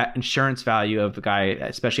that insurance value of the guy,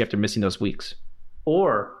 especially after missing those weeks.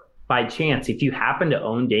 Or by chance, if you happen to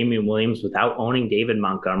own Damian Williams without owning David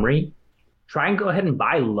Montgomery, try and go ahead and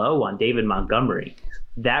buy low on David Montgomery.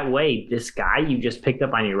 That way, this guy you just picked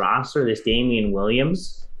up on your roster, this Damian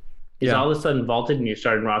Williams, is all of a sudden vaulted in your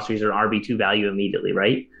starting roster. He's an RB2 value immediately,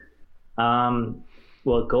 right?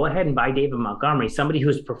 Well, go ahead and buy David Montgomery, somebody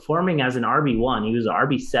who's performing as an RB1. He was an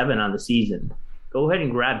RB7 on the season. Go ahead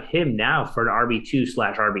and grab him now for an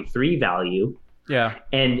RB2/RB3 value. Yeah.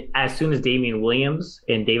 And as soon as Damian Williams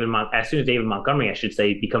and David Montgomery, I should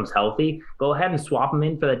say, becomes healthy, go ahead and swap him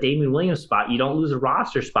in for that Damian Williams spot. You don't lose a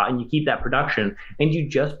roster spot and you keep that production. And you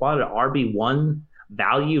just bought an RB1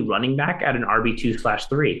 value running back at an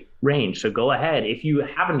RB2/3 range. So go ahead. If you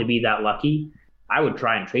happen to be that lucky, I would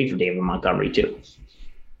try and trade for David Montgomery too.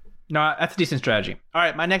 No, that's a decent strategy. All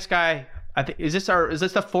right, my next guy, I think is this the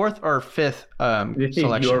 4th or 5th this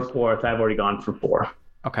selection? Is your 4th. I've already gone for 4.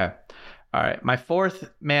 Okay. All right, my 4th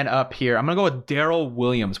man up here, I'm going to go with Darrell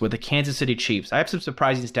Williams with the Kansas City Chiefs. I have some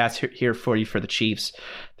surprising stats here for you for the Chiefs.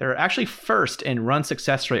 They're actually first in run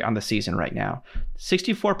success rate on the season right now.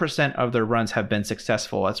 64% of their runs have been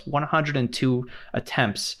successful. That's 102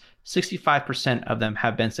 attempts. 65% of them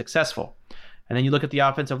have been successful. And then you look at the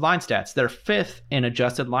offensive line stats. They're 5th in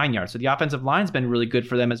adjusted line yards. So the offensive line's been really good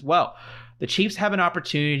for them as well. The Chiefs have an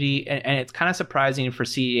opportunity, and it's kind of surprising for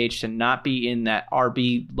CEH to not be in that low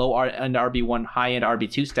end RB1, high end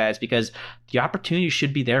RB2 status because the opportunity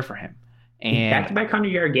should be there for him. And back-to-back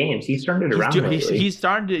 100-yard games. He's turned it around. He's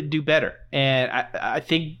starting to do better. And I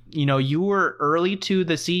think, you were early to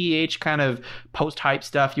the CEH kind of post-hype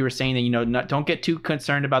stuff. You were saying that, don't get too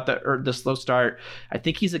concerned about the slow start. I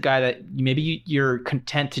think he's a guy that maybe you're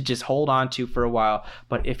content to just hold on to for a while.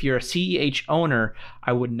 But if you're a CEH owner,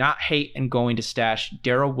 I would not hate in going to stash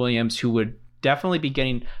Darrell Williams, who would definitely be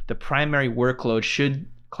getting the primary workload should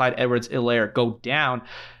Clyde Edwards-Helaire go down.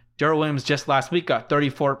 Darrell Williams just last week got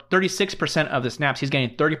 36% of the snaps. He's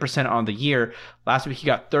getting 30% on the year. Last week he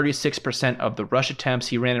got 36% of the rush attempts.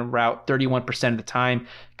 He ran a route 31% of the time,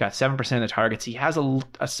 got 7% of the targets. He has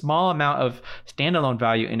a small amount of standalone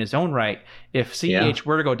value in his own right. If CEH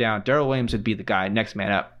were to go down, Darrell Williams would be the guy, next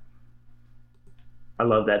man up. I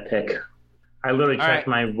love that pick. I literally checked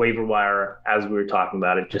my waiver wire as we were talking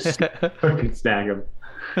about it, just fucking snag him.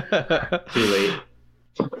 Too late.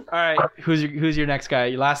 All right, who's your next guy?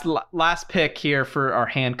 Your last pick here for our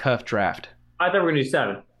handcuff draft. I thought we were gonna do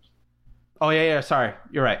 7. Oh yeah. Sorry,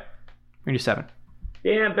 you're right. We're gonna do 7.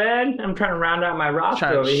 Yeah, Ben. I'm trying to round out my roster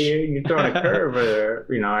over here. You're throwing a curve there,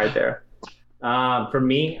 right there. For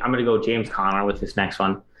me, I'm gonna go James Conner with this next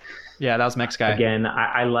one. Yeah, that was my next guy. Again,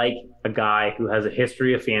 I like a guy who has a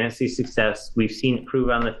history of fantasy success. We've seen it prove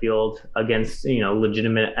on the field against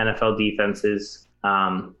legitimate NFL defenses.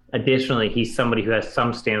 Additionally, he's somebody who has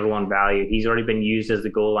some standalone value. He's already been used as the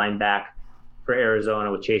goal line back for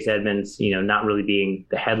Arizona with Chase Edmonds, not really being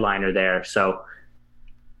the headliner there. So,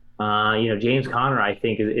 James Conner, I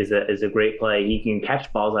think, is a great play. He can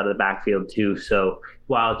catch balls out of the backfield too. So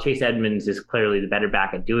while Chase Edmonds is clearly the better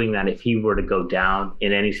back at doing that, if he were to go down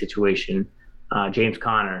in any situation, James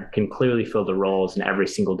Conner can clearly fill the roles in every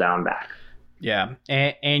single down back. Yeah,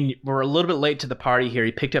 and we're a little bit late to the party here.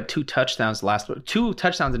 He picked up 2 touchdowns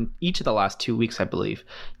in each of the last 2 weeks, I believe.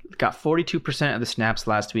 Got 42% of the snaps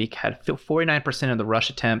last week, had 49% of the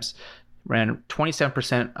rush attempts, ran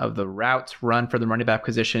 27% of the routes run for the running back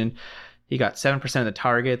position. He got 7% of the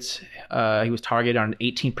targets. He was targeted on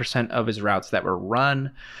 18% of his routes that were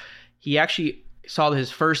run. He actually saw his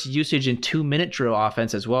first usage in 2-minute drill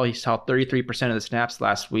offense as well. He saw 33% of the snaps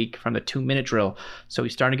last week from the 2-minute drill. So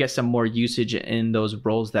he's starting to get some more usage in those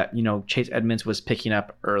roles that, Chase Edmonds was picking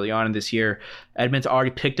up early on in this year. Edmonds already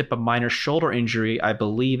picked up a minor shoulder injury, I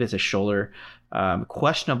believe it's a shoulder,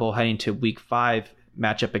 questionable heading to week 5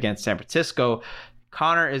 matchup against San Francisco.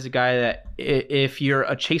 Conner is a guy that if you're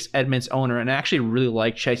a Chase Edmonds owner, and I actually really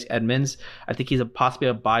like Chase Edmonds, I think he's possibly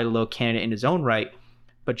a buy low candidate in his own right.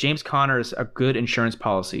 But James Conner is a good insurance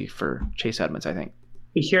policy for Chase Edmonds, I think.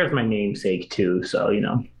 He shares my namesake too, so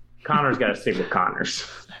Connor's got to stick with Connors.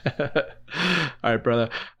 All right, brother.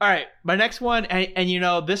 All right, my next one,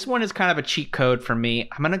 and this one is kind of a cheat code for me.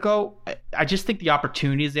 I'm gonna go. I just think the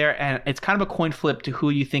opportunity is there, and it's kind of a coin flip to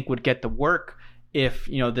who you think would get the work if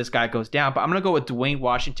this guy goes down. But I'm gonna go with Dwayne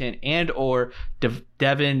Washington and or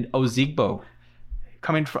Devin Ozigbo.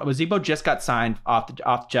 Ozigbo just got signed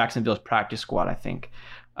off Jacksonville's practice squad, I think.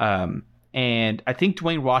 And I think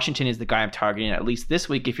Dwayne Washington is the guy I'm targeting, at least this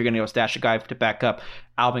week, if you're going to go stash a guy to back up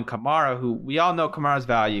Alvin Kamara, who we all know Kamara's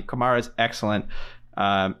value. Kamara is excellent.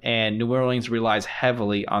 And New Orleans relies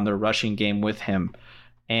heavily on their rushing game with him.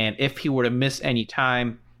 And if he were to miss any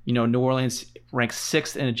time, New Orleans ranks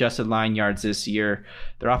 6th in adjusted line yards this year.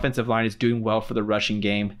 Their offensive line is doing well for the rushing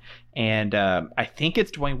game. And I think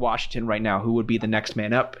it's Dwayne Washington right now who would be the next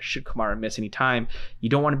man up should Kamara miss any time. You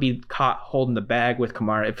don't want to be caught holding the bag with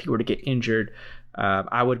Kamara if he were to get injured.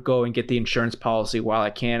 I would go and get the insurance policy while I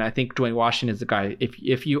can. I think Dwayne Washington is the guy.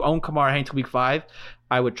 If you own Kamara heading to week 5,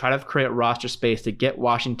 I would try to create roster space to get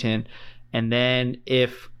Washington. And then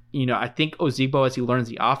if, I think Ozigbo, as he learns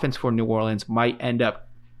the offense for New Orleans, might end up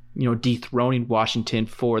dethroning Washington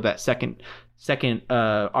for that second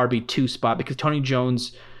RB2 spot, because Tony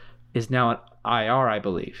Jones is now at IR, I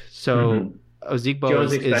believe. So Ozigbo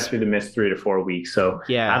Jones expected to miss 3 to 4 weeks. So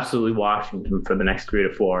yeah, absolutely Washington for the next 3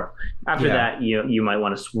 to 4. After that, you might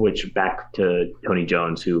want to switch back to Tony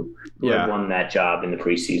Jones, who had won that job in the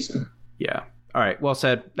preseason. Yeah. All right. Well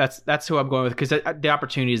said. That's who I'm going with, because the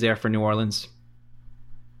opportunity is there for New Orleans.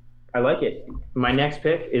 I like it. My next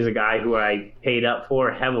pick is a guy who I paid up for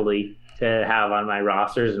heavily to have on my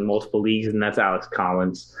rosters in multiple leagues, and that's Alex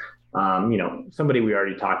Collins. Somebody we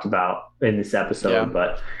already talked about in this episode,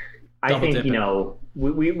 but I think,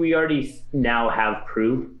 we already now have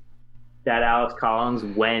proof that Alex Collins,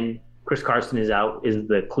 when Chris Carson is out, is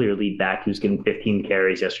the clear lead back who's getting 15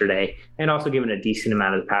 carries yesterday and also given a decent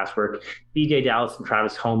amount of pass work. DJ Dallas and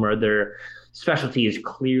Travis Homer, their specialty is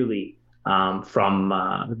clearly from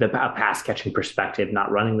the pass catching perspective,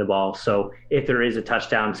 not running the ball. So if there is a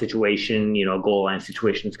touchdown situation, a goal line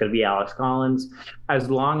situation, it's going to be Alex Collins.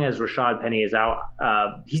 As long as Rashad Penny is out,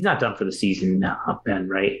 he's not done for the season, Ben,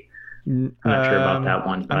 right? I'm not sure about that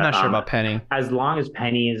one. I'm not sure about Penny. As long as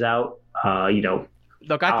Penny is out,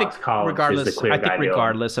 look, I think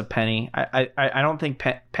regardless of Penny, I don't think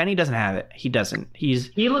Penny doesn't have it. He doesn't.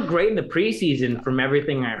 He looked great in the preseason from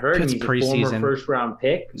everything I heard. He's a former first round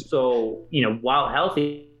pick. So, while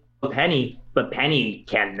healthy, Penny but Penny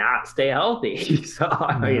cannot stay healthy. So,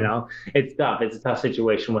 it's tough. It's a tough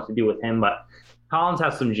situation what to do with him. But Collins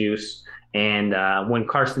has some juice. And when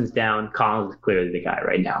Carson's down, Collins is clearly the guy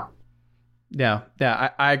right now. Yeah,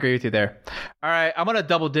 I agree with you there. All right, I'm going to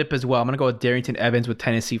double dip as well. I'm going to go with Darrington Evans with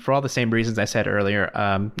Tennessee for all the same reasons I said earlier.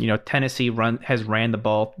 Tennessee has ran the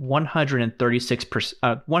ball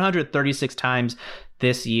 136 times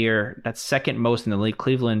this year. That's second most in the league.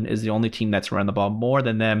 Cleveland is the only team that's run the ball more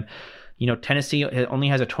than them. Tennessee only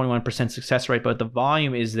has a 21% success rate, but the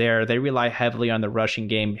volume is there. They rely heavily on the rushing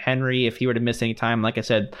game. Henry, if he were to miss any time, like I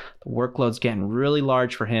said, the workload's getting really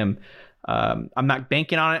large for him. I'm not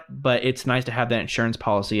banking on it, but it's nice to have that insurance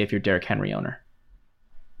policy if you're Derrick Henry owner.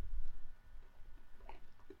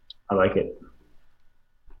 I like it. All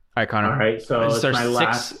right, Connor. All right, so it's my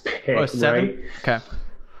last pick, 7? right? Okay.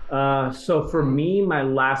 So for me, my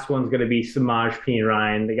last one's going to be Samaj P.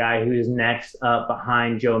 Ryan, the guy who's next up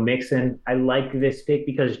behind Joe Mixon. I like this pick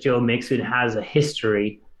because Joe Mixon has a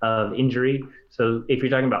history of injury. So if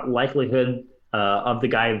you're talking about likelihood of the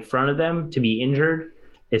guy in front of them to be injured,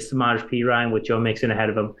 it's Samaj P. Ryan with Joe Mixon ahead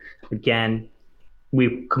of him. Again,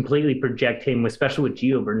 we completely project him, especially with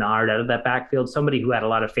Gio Bernard out of that backfield, somebody who had a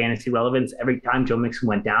lot of fantasy relevance every time Joe Mixon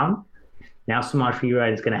went down. Now Samaj P.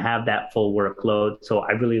 Ryan is going to have that full workload, so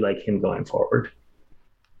I really like him going forward.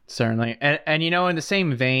 Certainly. And in the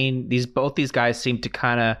same vein, both these guys seem to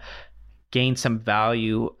kind of gain some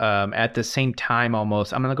value at the same time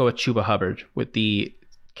almost. I'm going to go with Chuba Hubbard with the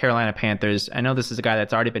Carolina Panthers. I know this is a guy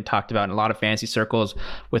that's already been talked about in a lot of fantasy circles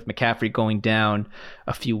with McCaffrey going down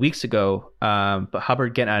a few weeks ago. But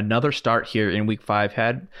Hubbard getting another start here in week 5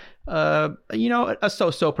 had, a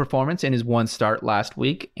so-so performance in his one start last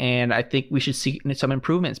week. And I think we should see some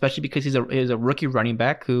improvement, especially because he's a rookie running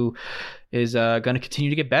back who is going to continue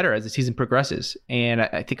to get better as the season progresses. And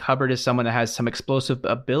I think Hubbard is someone that has some explosive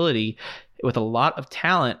ability with a lot of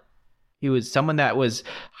talent. He was someone that was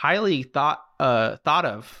highly thought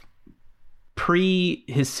of pre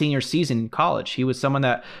his senior season in college. He was someone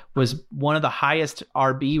that was one of the highest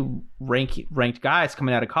RB ranked guys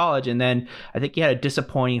coming out of college. And then I think he had a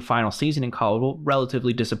disappointing final season in college, well,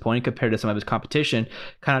 relatively disappointing compared to some of his competition,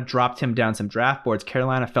 kind of dropped him down some draft boards.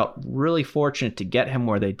 Carolina felt really fortunate to get him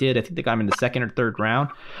where they did. I think they got him in the 2nd or 3rd round.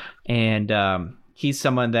 And, he's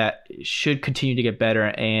someone that should continue to get better,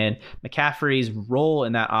 and McCaffrey's role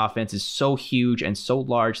in that offense is so huge and so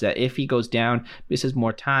large that if he goes down, misses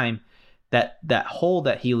more time, that hole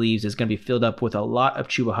that he leaves is going to be filled up with a lot of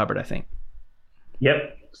Chuba Hubbard, I think.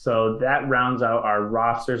 Yep. So that rounds out our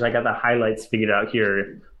rosters. I got the highlights figured out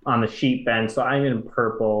here on the sheet, Ben. So I'm in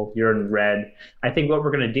purple, you're in red. I think what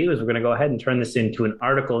we're going to do is we're going to go ahead and turn this into an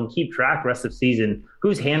article and keep track rest of season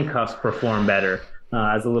whose handcuffs perform better.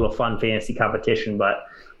 As a little fun fantasy competition. But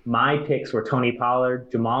my picks were Tony Pollard,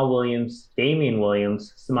 Jamal Williams, Damian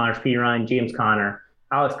Williams, Samaj P. Ryan, James Conner,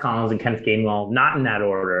 Alex Collins, and Kenneth Gainwell. Not in that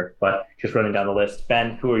order, but just running down the list.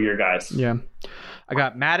 Ben, who are your guys? Yeah. I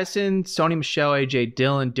got Madison, Sony Michel, AJ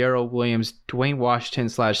Dillon, Darrell Williams, Dwayne Washington /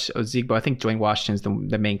 Ozigbo. I think Dwayne Washington's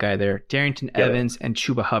the main guy there. Darrington Evans and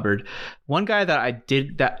Chuba Hubbard. One guy that I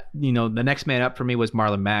did that, the next man up for me was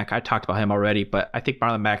Marlon Mack. I talked about him already, but I think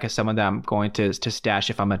Marlon Mack is someone that I'm going to stash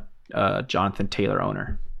if I'm a Jonathan Taylor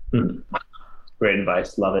owner. Great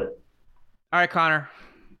advice. Love it. All right, Connor.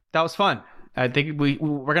 That was fun. I think we're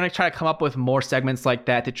going to try to come up with more segments like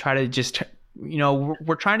that to try to just...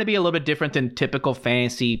 we're trying to be a little bit different than typical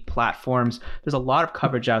fantasy platforms. There's a lot of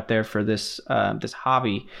coverage out there for this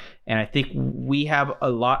hobby, and I think we have a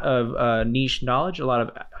lot of niche knowledge, a lot of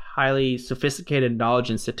highly sophisticated knowledge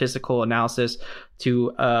and statistical analysis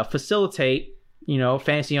to facilitate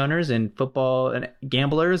fantasy owners and football and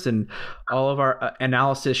gamblers, and all of our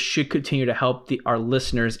analysis should continue to help our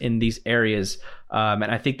listeners in these areas. And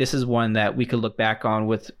I think this is one that we could look back on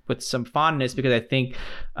with some fondness, because I think,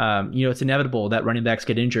 it's inevitable that running backs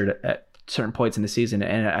get injured at certain points in the season.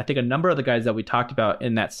 And I think a number of the guys that we talked about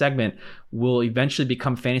in that segment will eventually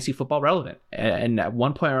become fantasy football relevant. And at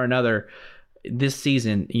one point or another this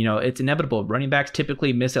season, it's inevitable. Running backs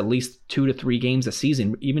typically miss at least 2 to 3 games a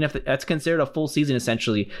season, even if that's considered a full season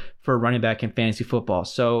essentially for a running back in fantasy football.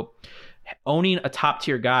 So owning a top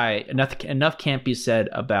tier guy, enough can't be said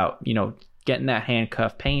about, getting that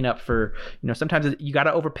handcuff, paying up for, sometimes you got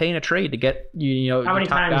to overpay in a trade to get, how many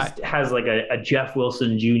times has like a Jeff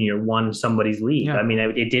Wilson Jr. won somebody's league? Yeah. I mean,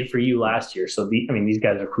 it did for you last year. So these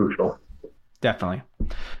guys are crucial. Definitely. All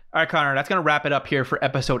right, Connor, that's going to wrap it up here for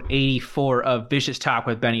episode 84 of Vicious Talk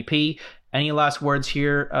with Benny P. Any last words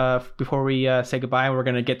here before we say goodbye? We're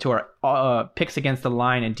going to get to our picks against the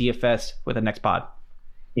line and DFS with the next pod.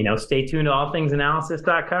 Stay tuned to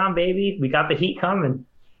allthingsanalysis.com, baby. We got the heat coming.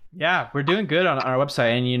 Yeah, we're doing good on our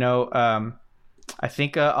website, and I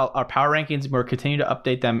think our power rankings, we're continuing to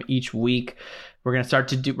update them each week. We're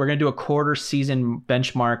gonna do a quarter season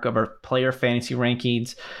benchmark of our player fantasy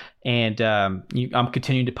rankings, and I'm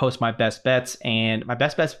continuing to post my best bets. And my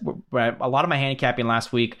best bets, a lot of my handicapping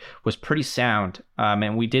last week was pretty sound,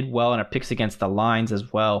 and we did well in our picks against the lines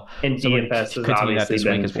as well. And so DFS has obviously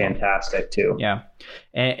been fantastic too. Yeah,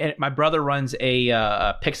 and my brother runs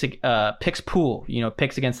a picks pool,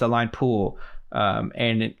 picks against the line pool,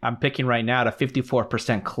 and I'm picking right now at a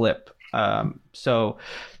 54% clip. So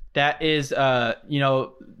that is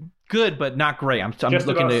good, but not great. I'm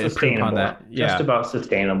looking to improve upon that. Yeah. Just about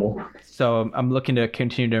sustainable. So I'm looking to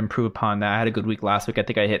continue to improve upon that. I had a good week last week. I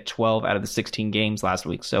think I hit 12 out of the 16 games last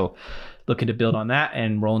week. So looking to build on that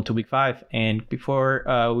and roll into week 5. And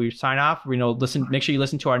before we sign off, make sure you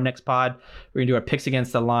listen to our next pod. We're going to do our picks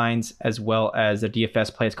against the lines as well as the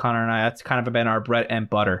DFS plays. Connor and I, that's kind of been our bread and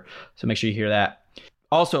butter. So make sure you hear that.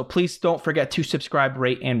 Also, please don't forget to subscribe,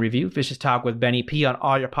 rate, and review Vicious Talk with Benny P on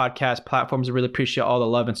all your podcast platforms. I really appreciate all the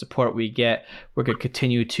love and support we get. We're going to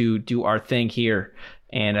continue to do our thing here.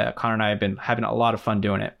 And Connor and I have been having a lot of fun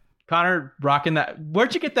doing it. Connor rocking that.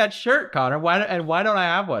 Where'd you get that shirt, Connor? Why don't I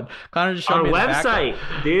have one? Connor just showed me the website,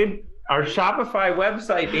 dude. Our Shopify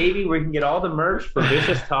website, baby, where you can get all the merch for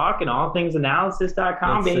Vicious Talk and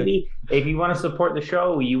allthingsanalysis.com, baby. If you want to support the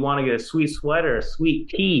show, you want to get a sweet sweater, a sweet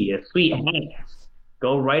tee, a sweet hat,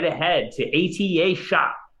 go right ahead to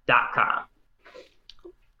atashop.com.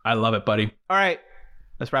 I love it, buddy. All right,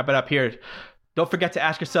 let's wrap it up here. Don't forget to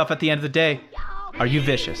ask yourself at the end of the day, are you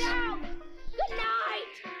vicious?